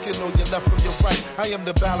that you can know your left from your right. I am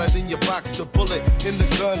the ballad in your box, the bullet in the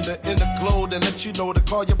gun, the inner glow that let you know to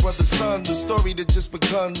call your brother son. The story that just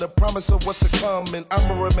begun, the promise of what's to come. And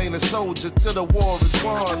I'ma remain a soldier till the war is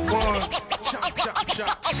won. Chop, chop,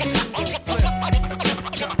 chop. Judo flip.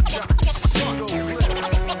 Chop, chop, chop. Judo flip.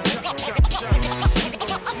 Chop, chop, chop.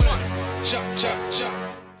 Judo flip. Chop, chop, chop.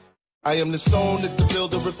 I am the stone that the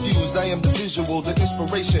builder refused. I am the visual, the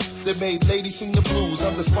inspiration that made ladies sing the blues.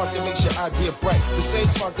 I'm the spark that makes your idea bright. The same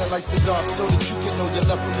spark that lights the dark so that you can know your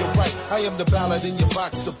left from your right. I am the ballad in your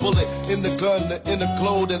box, the bullet in the gun, the inner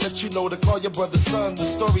glow that let you know to call your brother son. The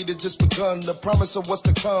story that just begun, the promise of what's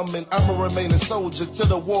to come. And I'ma remain a soldier till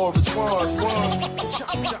the war is won.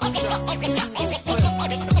 Chop, chop, chop. Judo flip.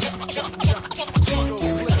 Chop, chop, chop. Judo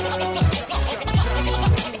flip.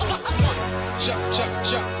 Chop, chop,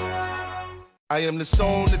 chop. I am the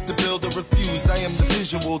stone that the builder refused. I am the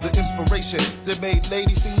visual, the inspiration that made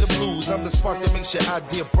ladies sing the blues. I'm the spark that makes your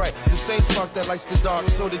idea bright. The same spark that lights the dark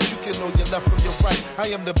so that you can know your left from your right. I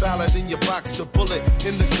am the ballad in your box, the bullet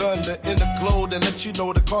in the gun, the inner glow that let you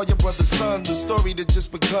know to call your brother son. The story that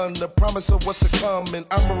just begun, the promise of what's to come. And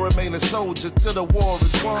I'ma remain a soldier till the war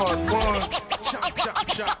is won. Chop, chop,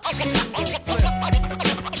 chop. Judo flip.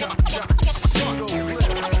 Chop, chop, chop. Judo flip.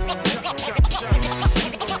 Chop, chop, chop.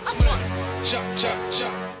 Judo flip. Chop, chop,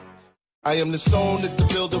 chop. I am the stone that the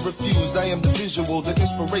builder refused. I am the visual, the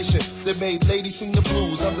inspiration that made ladies sing the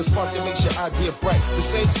blues. I'm the spark that makes your idea bright. The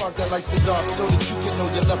same spark that lights the dark so that you can know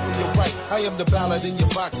your left from your right. I am the ballad in your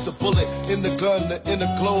box, the bullet in the gun, the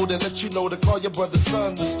inner glow that let you know to call your brother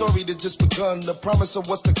son. The story that just begun, the promise of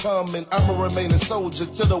what's to come. And I'ma remain a soldier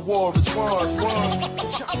till the war is won.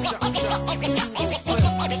 Chop, chop, chop. Judo flip.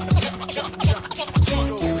 Chop, chop, chop.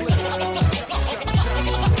 Judo flip. Chop, chop,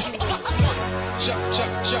 chop. Chop,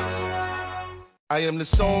 chop, chop. I am the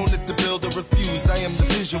stone that the builder refused. I am the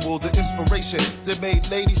visual, the inspiration that made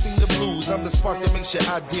ladies sing the blues. I'm the spark that makes your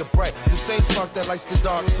idea bright. The same spark that lights the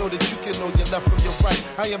dark so that you can know your left from your right.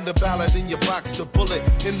 I am the ballad in your box, the bullet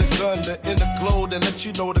in the gun, the inner glow that let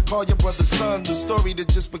you know to call your brother son. The story that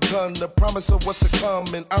just begun, the promise of what's to come.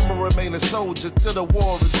 And I'ma remain a soldier till the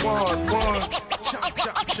war is won. Chop,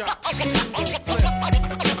 chop, chop. Judo flip.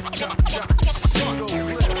 Chop, chop, chop. Judo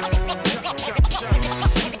flip. Chop, chop, chop.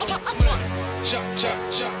 Judo flip. Chop, chop,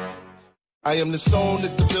 chop. I am the stone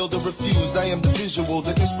that the builder refused. I am the visual,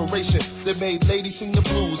 the inspiration that made ladies sing the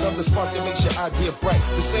blues. I'm the spark that makes your idea bright.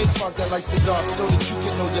 The same spark that lights the dark so that you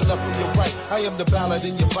can know your left from your right. I am the ballad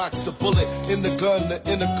in your box, the bullet in the gun, the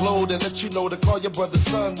inner glow that let you know to call your brother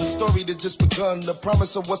son. The story that just begun, the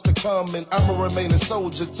promise of what's to come. And I'ma remain a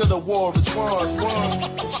soldier till the war is won.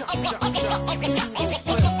 Chop, chop, chop. Judo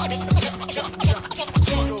flip. Chop, chop, chop.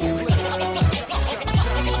 Judo flip.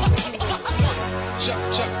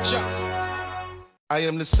 Chop, chop, chop. I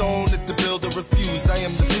am the stone that the builder refused. I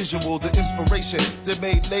am the visual, the inspiration that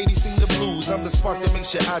made ladies sing the blues. I'm the spark that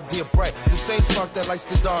makes your idea bright. The same spark that lights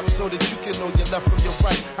the dark so that you can know your left from your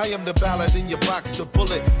right. I am the ballad in your box, the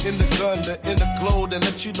bullet in the gun, the inner glow that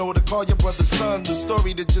let you know to call your brother son. The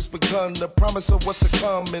story that just begun, the promise of what's to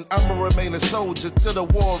come. And I'ma remain a soldier till the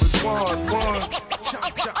war is won.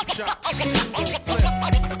 Chop, chop, chop. Judo flip.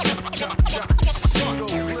 Chop, chop, chop. Judo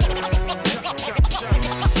flip. Chop, chop, chop.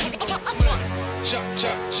 Judo flip. Chop,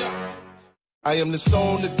 chop, chop. I am the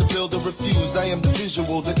stone that the builder refused. I am the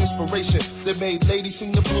visual, the inspiration that made ladies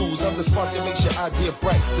sing the blues. I'm the spark that makes your idea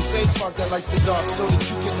bright. The same spark that lights the dark so that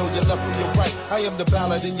you can know your left from your right. I am the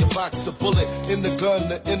ballad in your box, the bullet in the gun,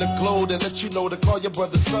 the inner glow that let you know to call your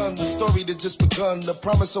brother son. The story that just begun, the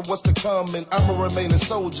promise of what's to come. And I'ma remain a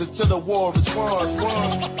soldier till the war is won.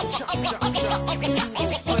 Chop, chop, chop. Judo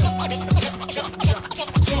flip. Chop, chop, chop.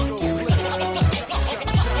 Judo flip.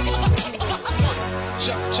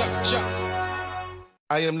 Chop, chop, chop.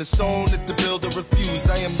 I am the stone that the builder refused.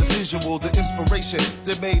 I am the visual, the inspiration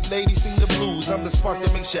that made ladies sing the blues. I'm the spark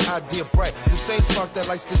that makes your idea bright. The same spark that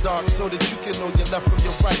lights the dark so that you can know your left from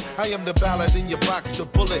your right. I am the ballad in your box, the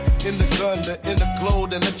bullet in the gun, the inner glow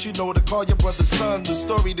that let you know to call your brother son. The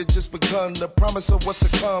story that just begun, the promise of what's to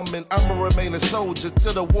come. And I'ma remain a soldier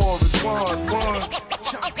till the war is won.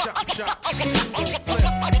 Chop, chop, chop. Judo flip.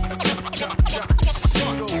 Chop, chop, chop.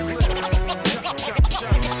 Judo flip. Chop, chop,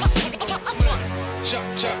 chop. Judo flip.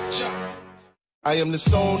 Chop, chop, chop. I am the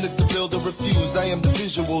stone that the builder refused. I am the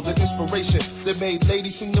visual, the inspiration that made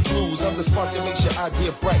ladies sing the blues. I'm the spark that makes your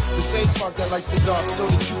idea bright. The same spark that lights the dark so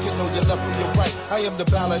that you can know your left from your right. I am the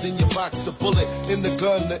ballad in your box, the bullet in the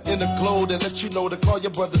gun, the inner glow that let you know to call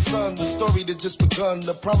your brother son. The story that just begun,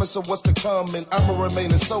 the promise of what's to come. And I'ma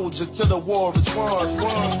remain a soldier till the war is won.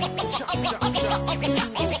 Chop, chop, chop.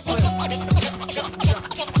 Judo flip. Chop, chop, chop.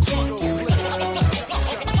 Judo flip.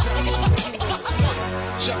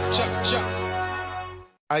 Chop, chop, chop.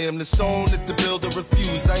 I am the stone that the builder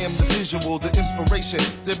refused. I am the visual, the inspiration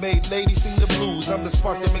that made ladies sing the blues. I'm the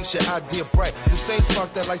spark that makes your idea bright. The same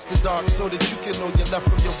spark that lights the dark so that you can know your left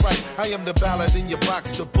from your right. I am the ballad in your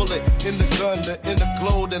box, the bullet in the gun, the inner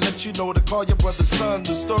glow that let you know to call your brother son.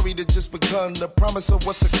 The story that just begun, the promise of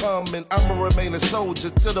what's to come. And I'ma remain a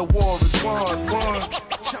soldier till the war is won.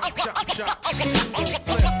 Chop, chop, chop. Judo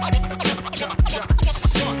flip. Chop, chop, chop.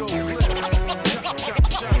 Judo flip. Chop, chop,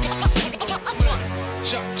 chop. Judo flip.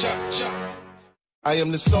 Chop, chop, chop. I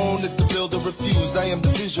am the stone that the builder refused. I am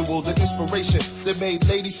the visual, the inspiration that made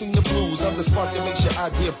ladies sing the blues. I'm the spark that makes your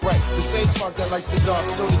idea bright. The same spark that lights the dark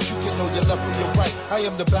so that you can know your left from your right. I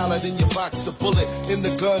am the ballad in your box, the bullet in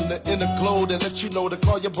the gun, the inner glow that let you know to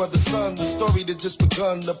call your brother son. The story that just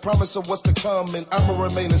begun, the promise of what's to come. And I'ma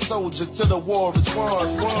remain a soldier till the war is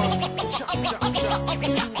won. Chop, chop, chop.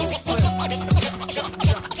 Judo flip. Chop, chop,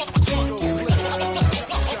 chop. Judo flip.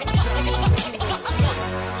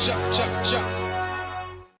 Chop, chop, chop.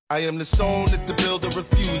 I am the stone that the builder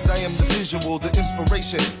refused. I am the visual, the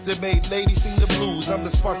inspiration that made ladies sing the blues. I'm the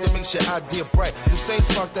spark that makes your idea bright. The same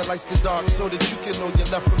spark that lights the dark so that you can know your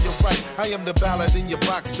left from your right. I am the ballad in your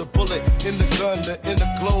box, the bullet in the gun, the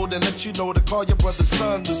inner glow that let you know to call your brother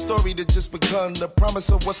son. The story that just begun, the promise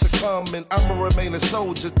of what's to come. And I'ma remain a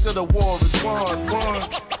soldier till the war is won.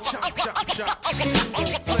 Chop, chop, chop.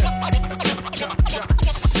 Judo flip. Chop, chop, chop.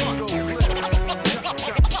 Judo flip. Chop,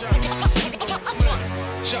 chop, chop. Judo flip.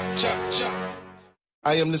 Chop, chop, chop.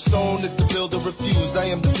 I am the stone that the builder refused. I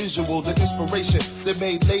am the visual, the inspiration that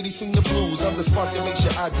made ladies sing the blues. I'm the spark that makes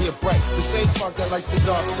your idea bright. The same spark that lights the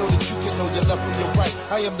dark so that you can know your left from your right.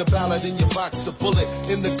 I am the ballad in your box, the bullet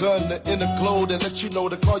in the gun, the inner glow that let you know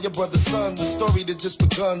to call your brother son. The story that just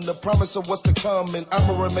begun, the promise of what's to come. And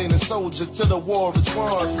I'ma remain a soldier till the war is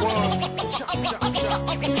won. Chop, chop, chop.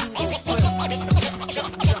 Judo flip.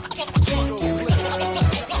 Chop, chop, chop. Judo flip.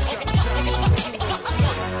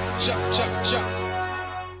 Chop, chop, chop.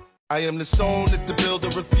 I am the stone that the builder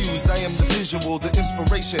refused. I am the visual, the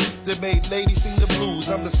inspiration that made ladies sing the blues.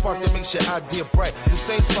 I'm the spark that makes your idea bright. The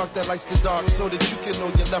same spark that lights the dark so that you can know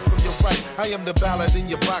your left from your right. I am the ballad in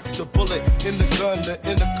your box, the bullet in the gun, the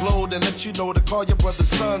inner glow that let you know to call your brother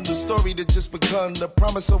son. The story that just begun, the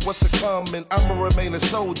promise of what's to come. And I'ma remain a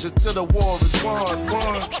soldier till the war is won.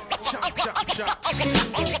 Chop, chop, chop.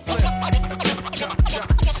 Judo flip. Chop, chop, chop.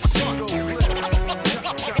 Judo flip.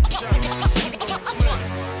 Chop, chop, chop. Judo flip.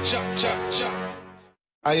 Chop, chop, chop.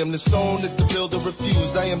 I am the stone that the builder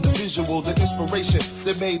refused. I am the visual, the inspiration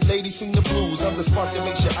that made ladies sing the blues. I'm the spark that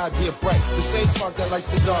makes your idea bright. The same spark that lights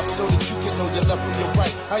the dark so that you can know your left from your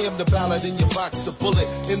right. I am the ballad in your box, the bullet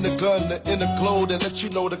in the gun, the inner glow that let you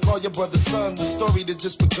know to call your brother son. The story that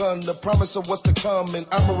just begun, the promise of what's to come. And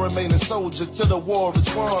I'ma remain a soldier till the war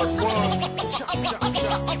is won. Chop, chop,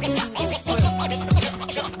 chop. Judo flip.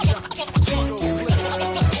 Chop, chop, chop. Judo flip.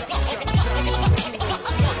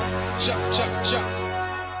 Chop, chop, chop.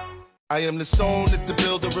 I am the stone that the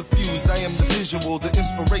builder refused. I am the visual, the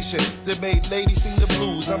inspiration that made ladies sing the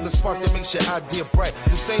blues. I'm the spark that makes your idea bright.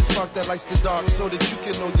 The same spark that lights the dark so that you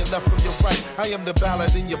can know your left from your right. I am the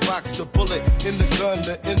ballad in your box, the bullet in the gun,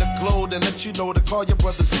 the inner glow that let you know to call your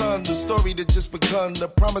brother son. The story that just begun, the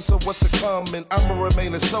promise of what's to come. And I'ma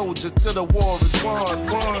remain a soldier till the war is won.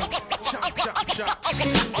 Chop, chop, chop.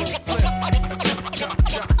 Judo flip. Chop, chop,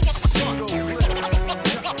 chop. Judo flip.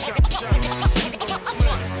 Chop, chop, chop. Judo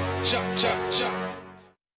flip. Chop, chop, chop.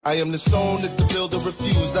 I am the stone that the builder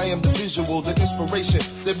refused. I am the visual, the inspiration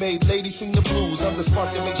that made ladies sing the blues. I'm the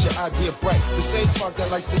spark that makes your idea bright. The same spark that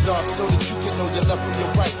lights the dark so that you can know your left from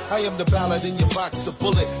your right. I am the ballad in your box, the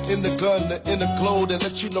bullet in the gun, the inner glow that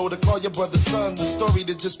let you know to call your brother son. The story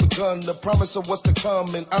that just begun, the promise of what's to come.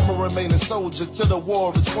 And I'ma remain a soldier till the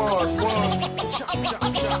war is won. Chop,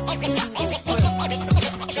 chop, chop. Judo flip.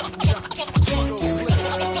 Chop, chop, chop. Judo flip.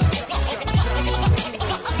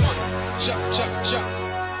 Chop, chop, chop.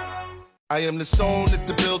 I am the stone that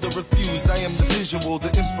the builder refused. I am the visual, the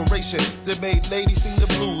inspiration that made ladies sing the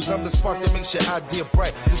blues. I'm the spark that makes your idea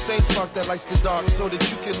bright. The same spark that lights the dark so that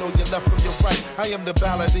you can know your left from your right. I am the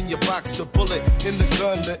ballad in your box, the bullet in the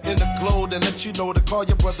gun, the inner glow that let you know to call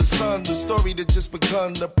your brother son. The story that just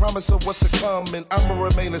begun, the promise of what's to come. And I'ma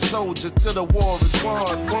remain a soldier till the war is won.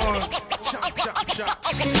 Chop, chop, chop.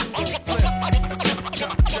 Judo flip.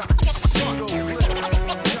 Chop, chop, chop. Judo flip.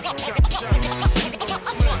 Chop, chop, chop. Judo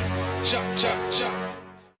flip. Chop, chop, chop.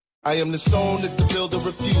 I am the stone that the builder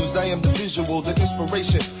refused. I am the visual, the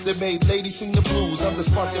inspiration that made ladies sing the blues. I'm the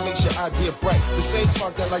spark that makes your idea bright. The same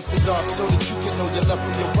spark that lights the dark so that you can know your left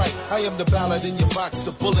from your right. I am the ballad in your box,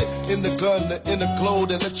 the bullet in the gun, the inner glow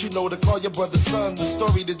that let you know to call your brother son. The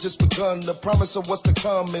story that just begun, the promise of what's to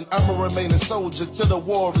come. And I'ma remain a soldier till the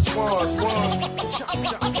war is won. Chop,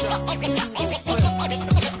 chop, chop. Judo flip.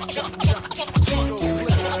 Chop, chop, chop. Judo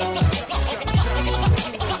flip.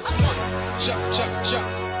 Chop, chop, chop.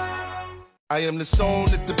 I am the stone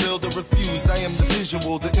that the builder refused. I am the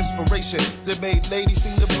visual, the inspiration that made ladies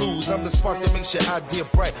sing the blues. I'm the spark that makes your idea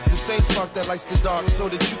bright. The same spark that lights the dark so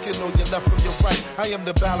that you can know your left from your right. I am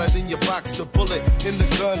the ballad in your box, the bullet in the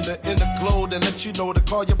gun, the inner glow that let you know to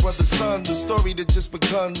call your brother son. The story that just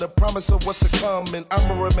begun, the promise of what's to come. And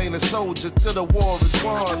I'ma remain a soldier till the war is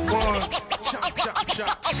won. Chop, chop,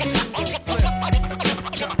 chop. Judo flip.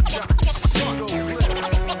 Chop, chop, chop. Judo flip.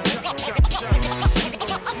 Chop, chop, chop.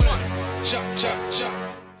 Judo flip. Chop, chop, chop.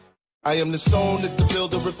 I am the stone that the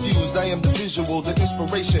builder refused. I am the visual, the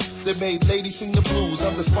inspiration that made ladies sing the blues.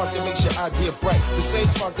 I'm the spark that makes your idea bright. The same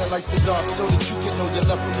spark that lights the dark so that you can know your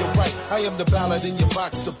left from your right. I am the ballad in your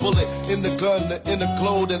box, the bullet in the gun, the inner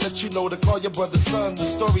glow that let you know to call your brother son. The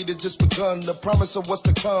story that just begun, the promise of what's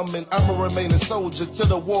to come. And I'ma remain a soldier till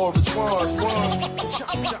the war is won.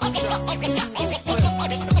 Chop, chop, chop. Judo flip.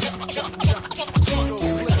 Chop, chop, chop. Judo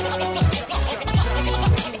flip.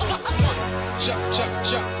 Chop, chop,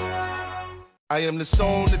 chop. I am the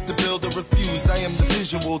stone that the builder refused. I am the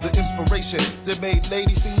visual, the inspiration that made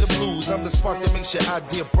ladies sing the blues. I'm the spark that makes your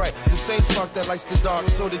idea bright, the same spark that lights the dark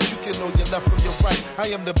so that you can know your left from your right. I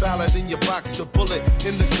am the ballad in your box, the bullet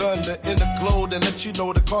in the gun, the inner glow that let you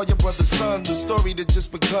know to call your brother son. The story that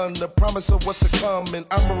just begun, the promise of what's to come, and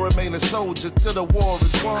I'ma remain a soldier till the war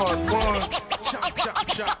is won. Chop, chop,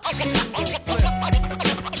 chop, Judo flip,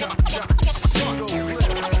 chop, chop, chop, Judo flip,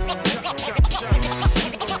 chop, chop, chop,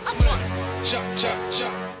 Judo flip, chop, chop,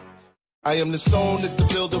 chop. I am the stone that the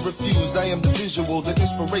builder refused. I am the visual, the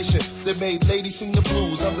inspiration that made ladies sing the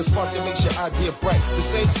blues. I'm the spark that makes your idea bright, the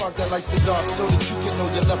same spark that lights the dark so that you can know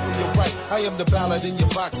your left from your right. I am the ballad in your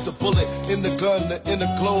box, the bullet in the gun, the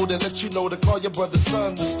inner glow that let you know to call your brother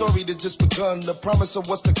son. The story that just begun, the promise of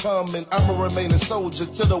what's to come, and I'ma remain a soldier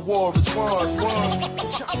till the war is won.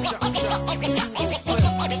 Chop, chop, chop, Judo flip,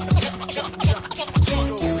 chop, chop, chop,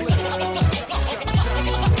 Judo flip,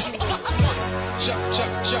 chop,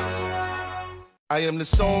 chop, chop. I am the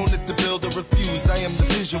stone that the builder refused. I am the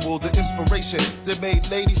visual, the inspiration that made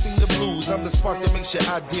ladies sing the blues. I'm the spark that makes your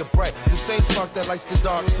idea bright, the same spark that lights the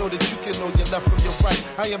dark so that you can know your left from your right.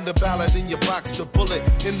 I am the ballad in your box, the bullet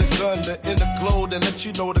in the gun, the inner glow that let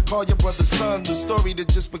you know to call your brother son. The story that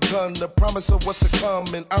just begun, the promise of what's to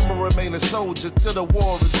come, and I'ma remain a soldier till the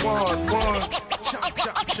war is won. Chop,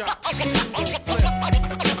 chop, chop, Judo flip,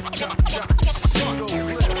 chop, chop, chop, Judo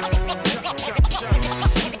flip, chop, chop, chop,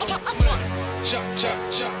 Judo flip. Chop, chop,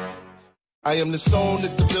 chop. I am the stone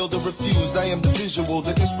that the builder refused. I am the visual,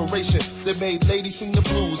 the inspiration that made ladies sing the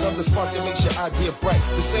blues. I'm the spark that makes your idea bright,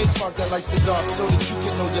 the same spark that lights the dark so that you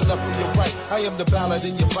can know your left from your right. I am the ballad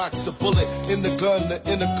in your box, the bullet in the gun, the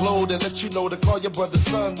inner glow that let you know to call your brother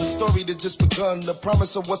son. The story that just begun, the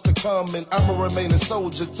promise of what's to come, and I'ma remain a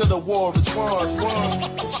soldier till the war is won.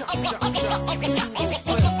 Chop, chop, chop, Judo flip,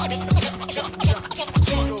 chop, chop, chop,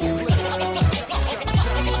 Judo flip,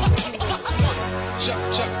 chop,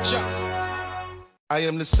 chop, chop. I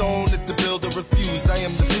am the stone that the builder refused. I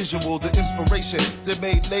am the visual, the inspiration that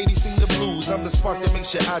made ladies sing the blues. I'm the spark that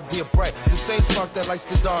makes your idea bright, the same spark that lights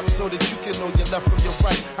the dark so that you can know your left from your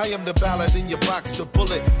right. I am the ballad in your box, the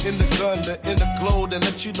bullet in the gun, the inner glow that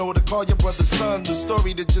let you know to call your brother son. The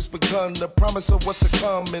story that just begun, the promise of what's to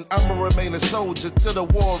come, and I'ma remain a soldier till the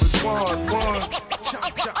war is won.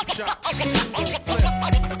 Chop, chop, chop, Judo flip,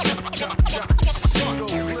 chop, chop, chop, Judo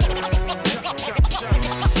flip, chop, chop, chop,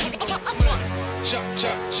 Judo flip. Chop,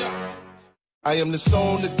 chop, chop. I am the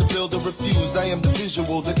stone that the builder refused. I am the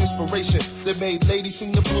visual, the inspiration that made ladies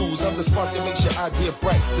sing the blues. I'm the spark that makes your idea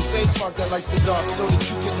bright, the same spark that lights the dark so that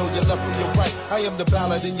you can know your left from your right. I am the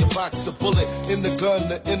ballad in your box, the bullet in the gun,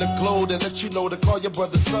 the inner glow that let you know to call your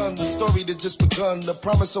brother son. The story that just begun, the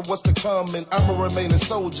promise of what's to come, and I'ma remain a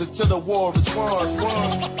soldier till the war is won.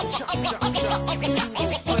 Chop, chop, chop, Judo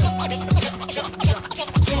flip, chop, chop, chop,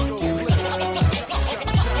 Judo flip, chop,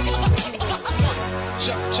 chop, chop,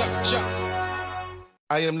 chop, chop, chop.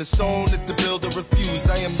 I am the stone that the builder refused.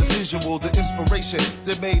 I am the visual, the inspiration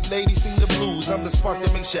that made ladies sing the blues. I'm the spark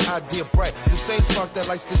that makes your idea bright, the same spark that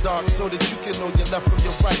lights the dark so that you can know your left from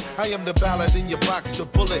your right. I am the ballad in your box, the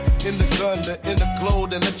bullet in the gun, the inner glow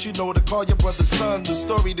that let you know to call your brother son. The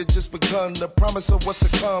story that just begun, the promise of what's to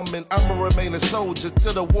come, and I'ma remain a soldier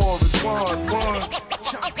till the war is won.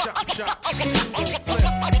 Chop, chop, chop, Judo flip,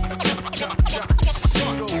 chop, chop, chop,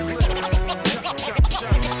 Judo flip, chop, chop,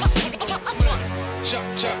 chop, Judo flip. Chop,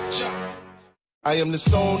 chop, chop. I am the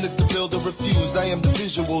stone that the builder refused. I am the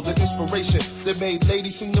visual, the inspiration that made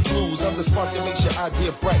ladies sing the blues. I'm the spark that makes your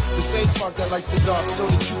idea bright, the same spark that lights the dark so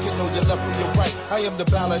that you can know your left from your right. I am the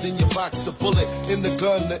ballad in your box, the bullet in the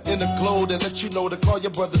gun, the inner glow that let you know to call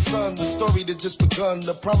your brother son. The story that just begun,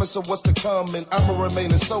 the promise of what's to come, and I'ma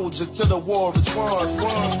remain a soldier till the war is won.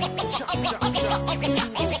 Chop, chop, chop, Judo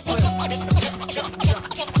flip, chop, chop, chop,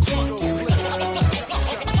 Judo flip, chop, chop, chop,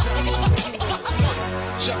 Judo flip,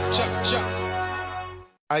 chop, chop, chop.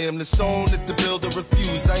 I am the stone that the builder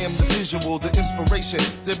refused. I am the visual, the inspiration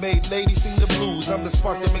that made ladies sing the blues. I'm the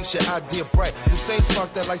spark that makes your idea bright, the same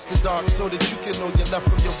spark that lights the dark so that you can know your left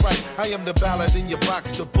from your right. I am the ballad in your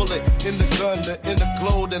box, the bullet in the gun, the inner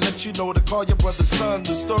glow that let you know to call your brother son.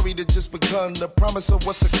 The story that just begun, the promise of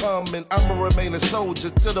what's to come, and I'ma remain a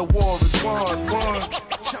soldier till the war is won.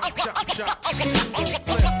 Chop, chop, chop, Judo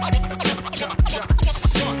flip, chop, chop, chop,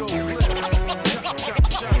 Judo flip, chop, chop,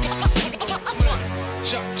 chop, Judo flip.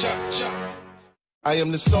 Chop, chop, chop. I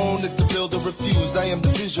am the stone that the builder refused. I am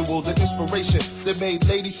the visual, the inspiration that made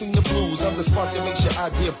ladies sing the blues. I'm the spark that makes your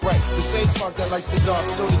idea bright. The same spark that lights the dark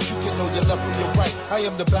so that you can know your left from your right. I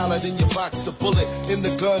am the ballad in your box, the bullet in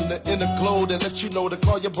the gun, the inner glow that let you know to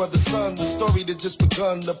call your brother son. The story that just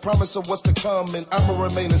begun, the promise of what's to come. And I'ma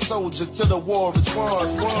remain a soldier till the war is won.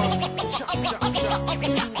 Chop, chop, chop.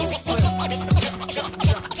 Judo flip. Chop, chop,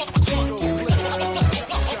 chop. Judo flip.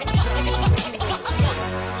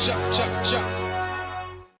 Chop, chop, chop.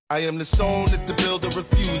 I am the stone that the builder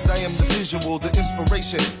refused. I am the visual, the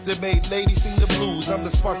inspiration that made ladies sing the blues. I'm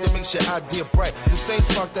the spark that makes your idea bright. The same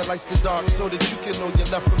spark that lights the dark so that you can know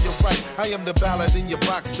your left from your right. I am the ballad in your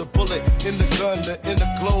box, the bullet in the gun, the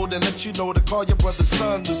inner glow that let you know to call your brother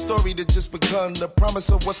son. The story that just begun, the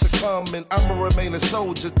promise of what's to come. And I'ma remain a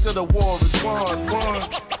soldier till the war is won.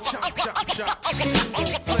 Chop, chop, chop.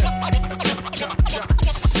 Judo flip. Chop, chop, chop.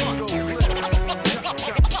 Judo flip. Chop,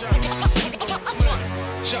 chop, chop. Judo flip.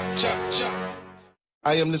 Chop, chop, chop.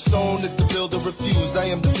 I am the stone that the builder refused. I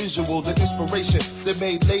am the visual, the inspiration that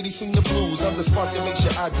made ladies sing the blues. I'm the spark that makes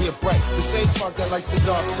your idea bright. The same spark that lights the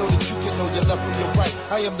dark so that you can know your left from your right.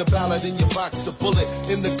 I am the ballad in your box, the bullet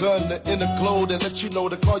in the gun, the inner glow that let you know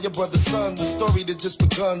to call your brother son. The story that just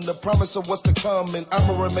begun, the promise of what's to come. And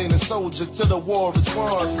I'ma remain a soldier till the war is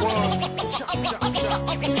won. Chop, chop, chop.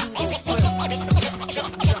 Judo flip. Chop,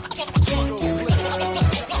 chop, chop. Judo flip.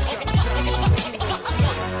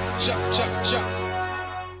 Chop, chop, chop.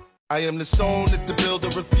 I am the stone that the builder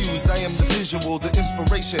refused. I am the visual, the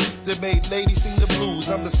inspiration that made ladies sing the blues.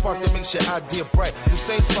 I'm the spark that makes your idea bright. The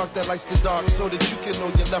same spark that lights the dark so that you can know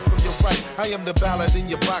your left from your right. I am the ballad in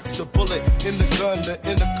your box, the bullet in the gun, the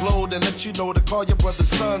inner glow that let you know to call your brother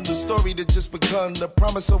son. The story that just begun, the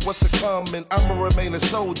promise of what's to come. And I'ma remain a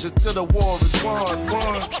soldier till the war is won.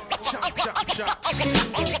 Chop, chop, chop.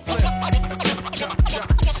 Judo flip. Chop, chop, chop.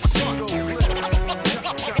 Judo flip.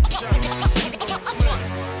 Chop, chop, chop. Judo flip.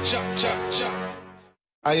 Chop, chop, chop.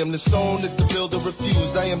 I am the stone that the builder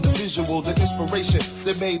refused. I am the visual, the inspiration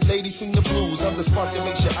that made ladies sing the blues. I'm the spark that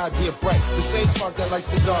makes your idea bright. The same spark that lights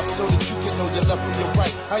the dark so that you can know your left from your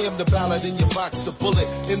right. I am the ballad in your box, the bullet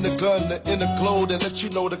in the gun, the inner glow that let you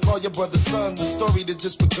know to call your brother son. The story that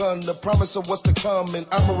just begun, the promise of what's to come. And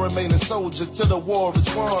I'ma remain a soldier till the war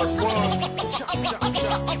is won. Chop, chop,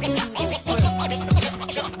 chop. Judo flip.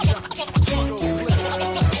 Chop, chop, chop. Judo flip.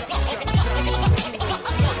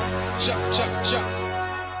 Chop, chop, chop.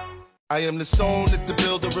 I am the stone that the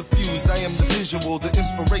builder refused. I am the visual, the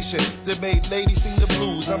inspiration that made ladies sing the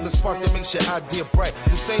blues. I'm the spark that makes your idea bright.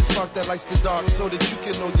 The same spark that lights the dark so that you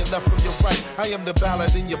can know your left from your right. I am the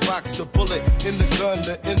ballad in your box, the bullet in the gun,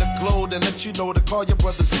 the inner glow that let you know to call your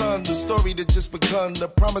brother son. The story that just begun, the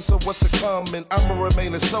promise of what's to come. And I'ma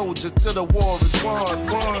remain a soldier till the war is won.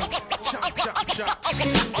 Chop, chop, chop.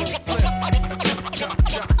 Judo flip. Chop, chop,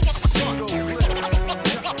 chop. Judo flip.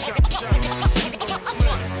 Chop, chop, chop. Judo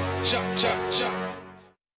flip. Chop, chop, chop.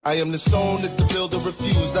 I am the stone that the builder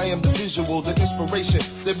refused. I am the visual, the inspiration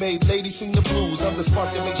that made ladies sing the blues. I'm the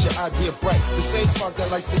spark that makes your idea bright. The same spark that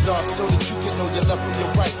lights the dark so that you can know your left from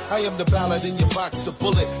your right. I am the ballad in your box, the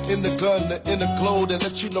bullet in the gun, the inner glow that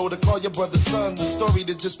let you know to call your brother son. The story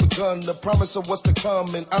that just begun, the promise of what's to come.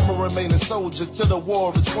 And I'ma remain a soldier till the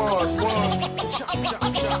war is won. Chop,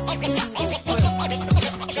 chop, chop. Judo flip.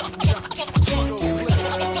 Chop, chop, chop. Judo flip.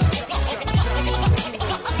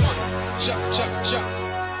 Chop, chop, chop.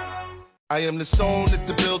 I am the stone that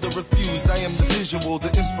the builder refused. I am the visual, the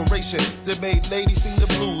inspiration that made ladies sing the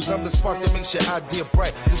blues. I'm the spark that makes your idea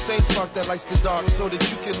bright. The same spark that lights the dark so that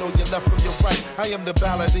you can know your left from your right. I am the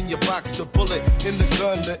ballad in your box, the bullet in the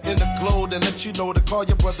gun, the inner glow that let you know to call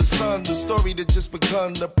your brother son. The story that just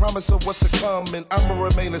begun, the promise of what's to come. And I'ma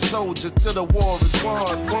remain a soldier till the war is won.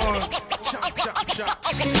 Chop, chop, chop.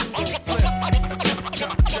 Judo flip. Chop,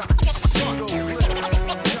 chop, chop. Judo flip.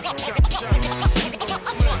 Chop, chop, chop. Judo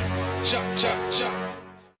flip. Chop, chop, chop.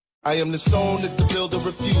 I am the stone that the builder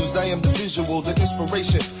refused. I am the visual, the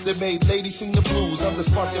inspiration that made ladies sing the blues. I'm the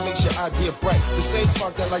spark that makes your idea bright. The same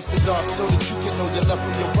spark that lights the dark so that you can know your left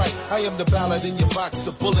from your right. I am the ballad in your box,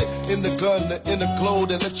 the bullet in the gun, the inner glow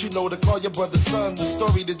that let you know to call your brother son. The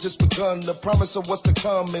story that just begun, the promise of what's to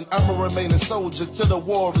come. And I'ma remain a soldier till the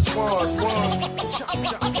war is won. Chop,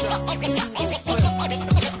 chop, chop. Judo flip.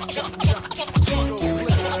 Chop, chop, chop. Judo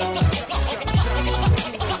flip. Chop, chop, chop.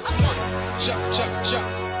 Chop, chop, chop.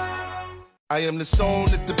 I am the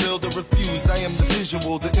stone that the builder refused. I am the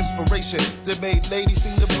visual, the inspiration that made ladies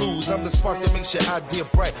sing the blues. I'm the spark that makes your idea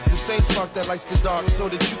bright. The same spark that lights the dark so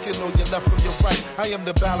that you can know your left from your right. I am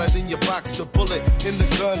the ballad in your box, the bullet in the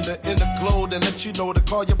gun, the inner glow that let you know to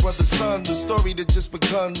call your brother son. The story that just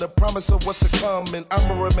begun, the promise of what's to come. And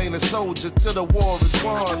I'ma remain a soldier till the war is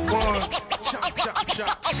won. Chop, chop,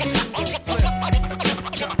 chop. Judo flip.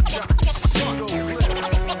 Chop, chop, chop. Judo flip.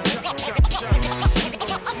 Chop, chop, chop.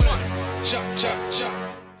 Judo flip. Chop, chop, chop.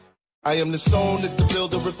 I am the stone that the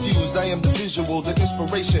builder refused. I am the visual, the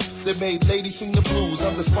inspiration that made ladies sing the blues.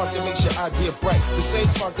 I'm the spark that makes your idea bright. The same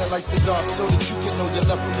spark that lights the dark so that you can know your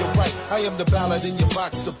left from your right. I am the ballad in your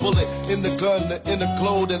box, the bullet in the gun, the inner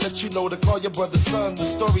glow that let you know to call your brother son. The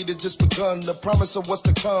story that just begun, the promise of what's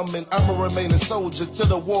to come. And I'ma remain a soldier till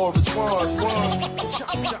the war is won.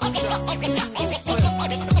 Chop, chop, chop. Judo flip.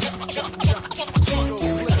 Chop, chop, chop. Judo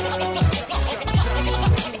flip.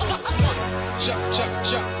 Chop, chop,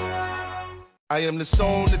 chop. I am the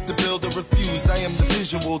stone that the builder refused. I am the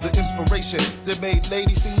visual, the inspiration that made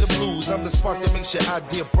ladies sing the blues. I'm the spark that makes your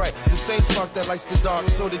idea bright. The same spark that lights the dark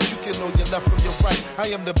so that you can know your left from your right. I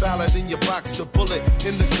am the ballad in your box, the bullet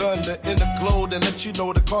in the gun, the inner glow that let you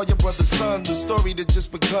know to call your brother son. The story that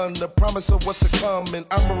just begun, the promise of what's to come. And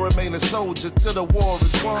I'ma remain a soldier till the war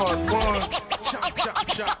is won. Chop, chop,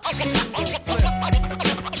 chop. Judo flip.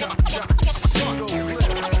 Chop, chop, chop. Judo flip.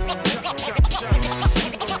 Chop, chop, chop.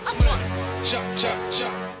 Judo flip. Chop, chop,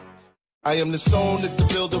 chop. I am the stone that the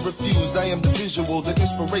builder refused. I am the visual, the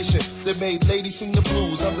inspiration that made ladies sing the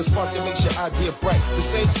blues. I'm the spark that makes your idea bright. The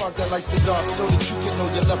same spark that lights the dark so that you can know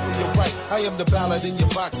your left from your right. I am the ballad in your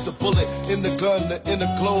box, the bullet in the gun, the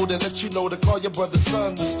inner glow that let you know to call your brother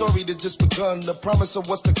son. The story that just begun, the promise of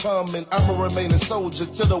what's to come. And I'ma remain a soldier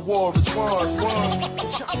till the war is won.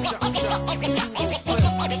 Chop, chop, chop. Judo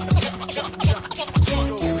flip. Chop, chop, chop.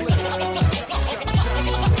 Judo flip.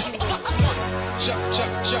 Chop,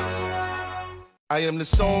 chop, chop. I am the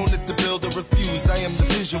stone that the builder refused. I am the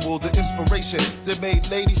visual, the inspiration that made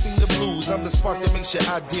ladies sing the blues. I'm the spark that makes your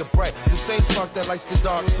idea bright. The same spark that lights the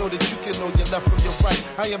dark so that you can know your left from your right.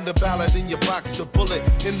 I am the ballad in your box, the bullet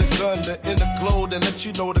in the gun, the inner glow that let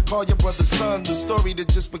you know to call your brother son. The story that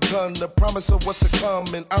just begun, the promise of what's to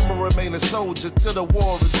come. And I'ma remain a soldier till the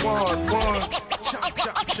war is won. Chop,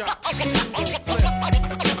 chop, chop. Judo flip.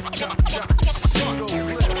 Chop, chop, chop. Judo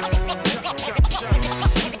flip. Chop, chop, chop.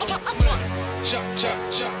 Judo flip. Chop, chop,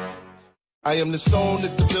 chop. I am the stone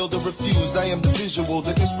that the builder refused. I am the visual,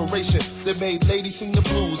 the inspiration that made ladies sing the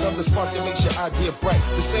blues. I'm the spark that makes your idea bright.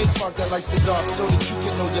 The same spark that lights the dark so that you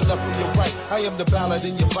can know your left from your right. I am the ballad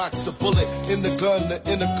in your box, the bullet in the gun, the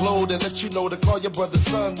inner glow that let you know to call your brother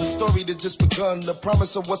son. The story that just begun, the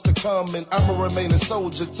promise of what's to come. And I'ma remain a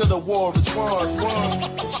soldier till the war is won.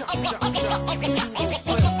 Chop, chop, chop. Judo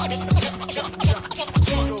flip. Chop, chop, chop.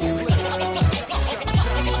 Judo flip.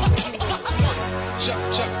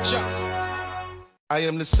 Chop, chop, chop. I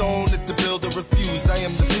am the stone that the builder refused. I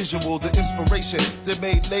am the visual, the inspiration that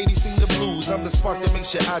made ladies sing the blues. I'm the spark that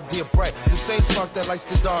makes your idea bright. The same spark that lights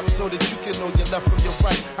the dark so that you can know your left from your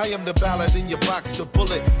right. I am the ballad in your box, the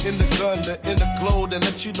bullet in the gun, the inner glow that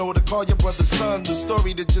let you know to call your brother son. The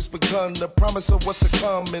story that just begun, the promise of what's to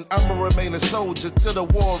come. And I'ma remain a soldier till the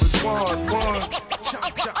war is won.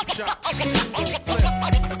 Chop, chop, chop. Judo flip.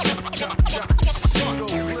 Chop, chop, chop. Judo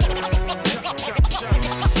flip. Chop, chop, chop.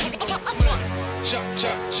 Judo flip. Chop,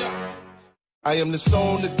 chop, chop. I am the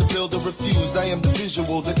stone that the builder refused. I am the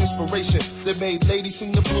visual, the inspiration that made ladies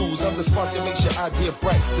sing the blues. I'm the spark that makes your idea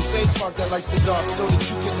bright. The same spark that lights the dark so that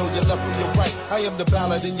you can know your left from your right. I am the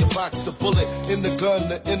ballad in your box, the bullet in the gun,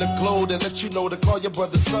 the inner glow that let you know to call your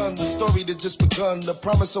brother son. The story that just begun, the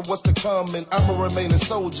promise of what's to come. And I'ma remain a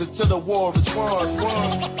soldier till the war is won.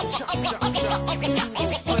 Chop, chop, chop. Judo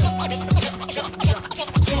flip. Chop, chop, chop.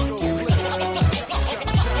 Judo flip. Chop,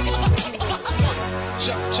 chop, chop.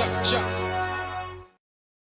 Chop, chop, chop.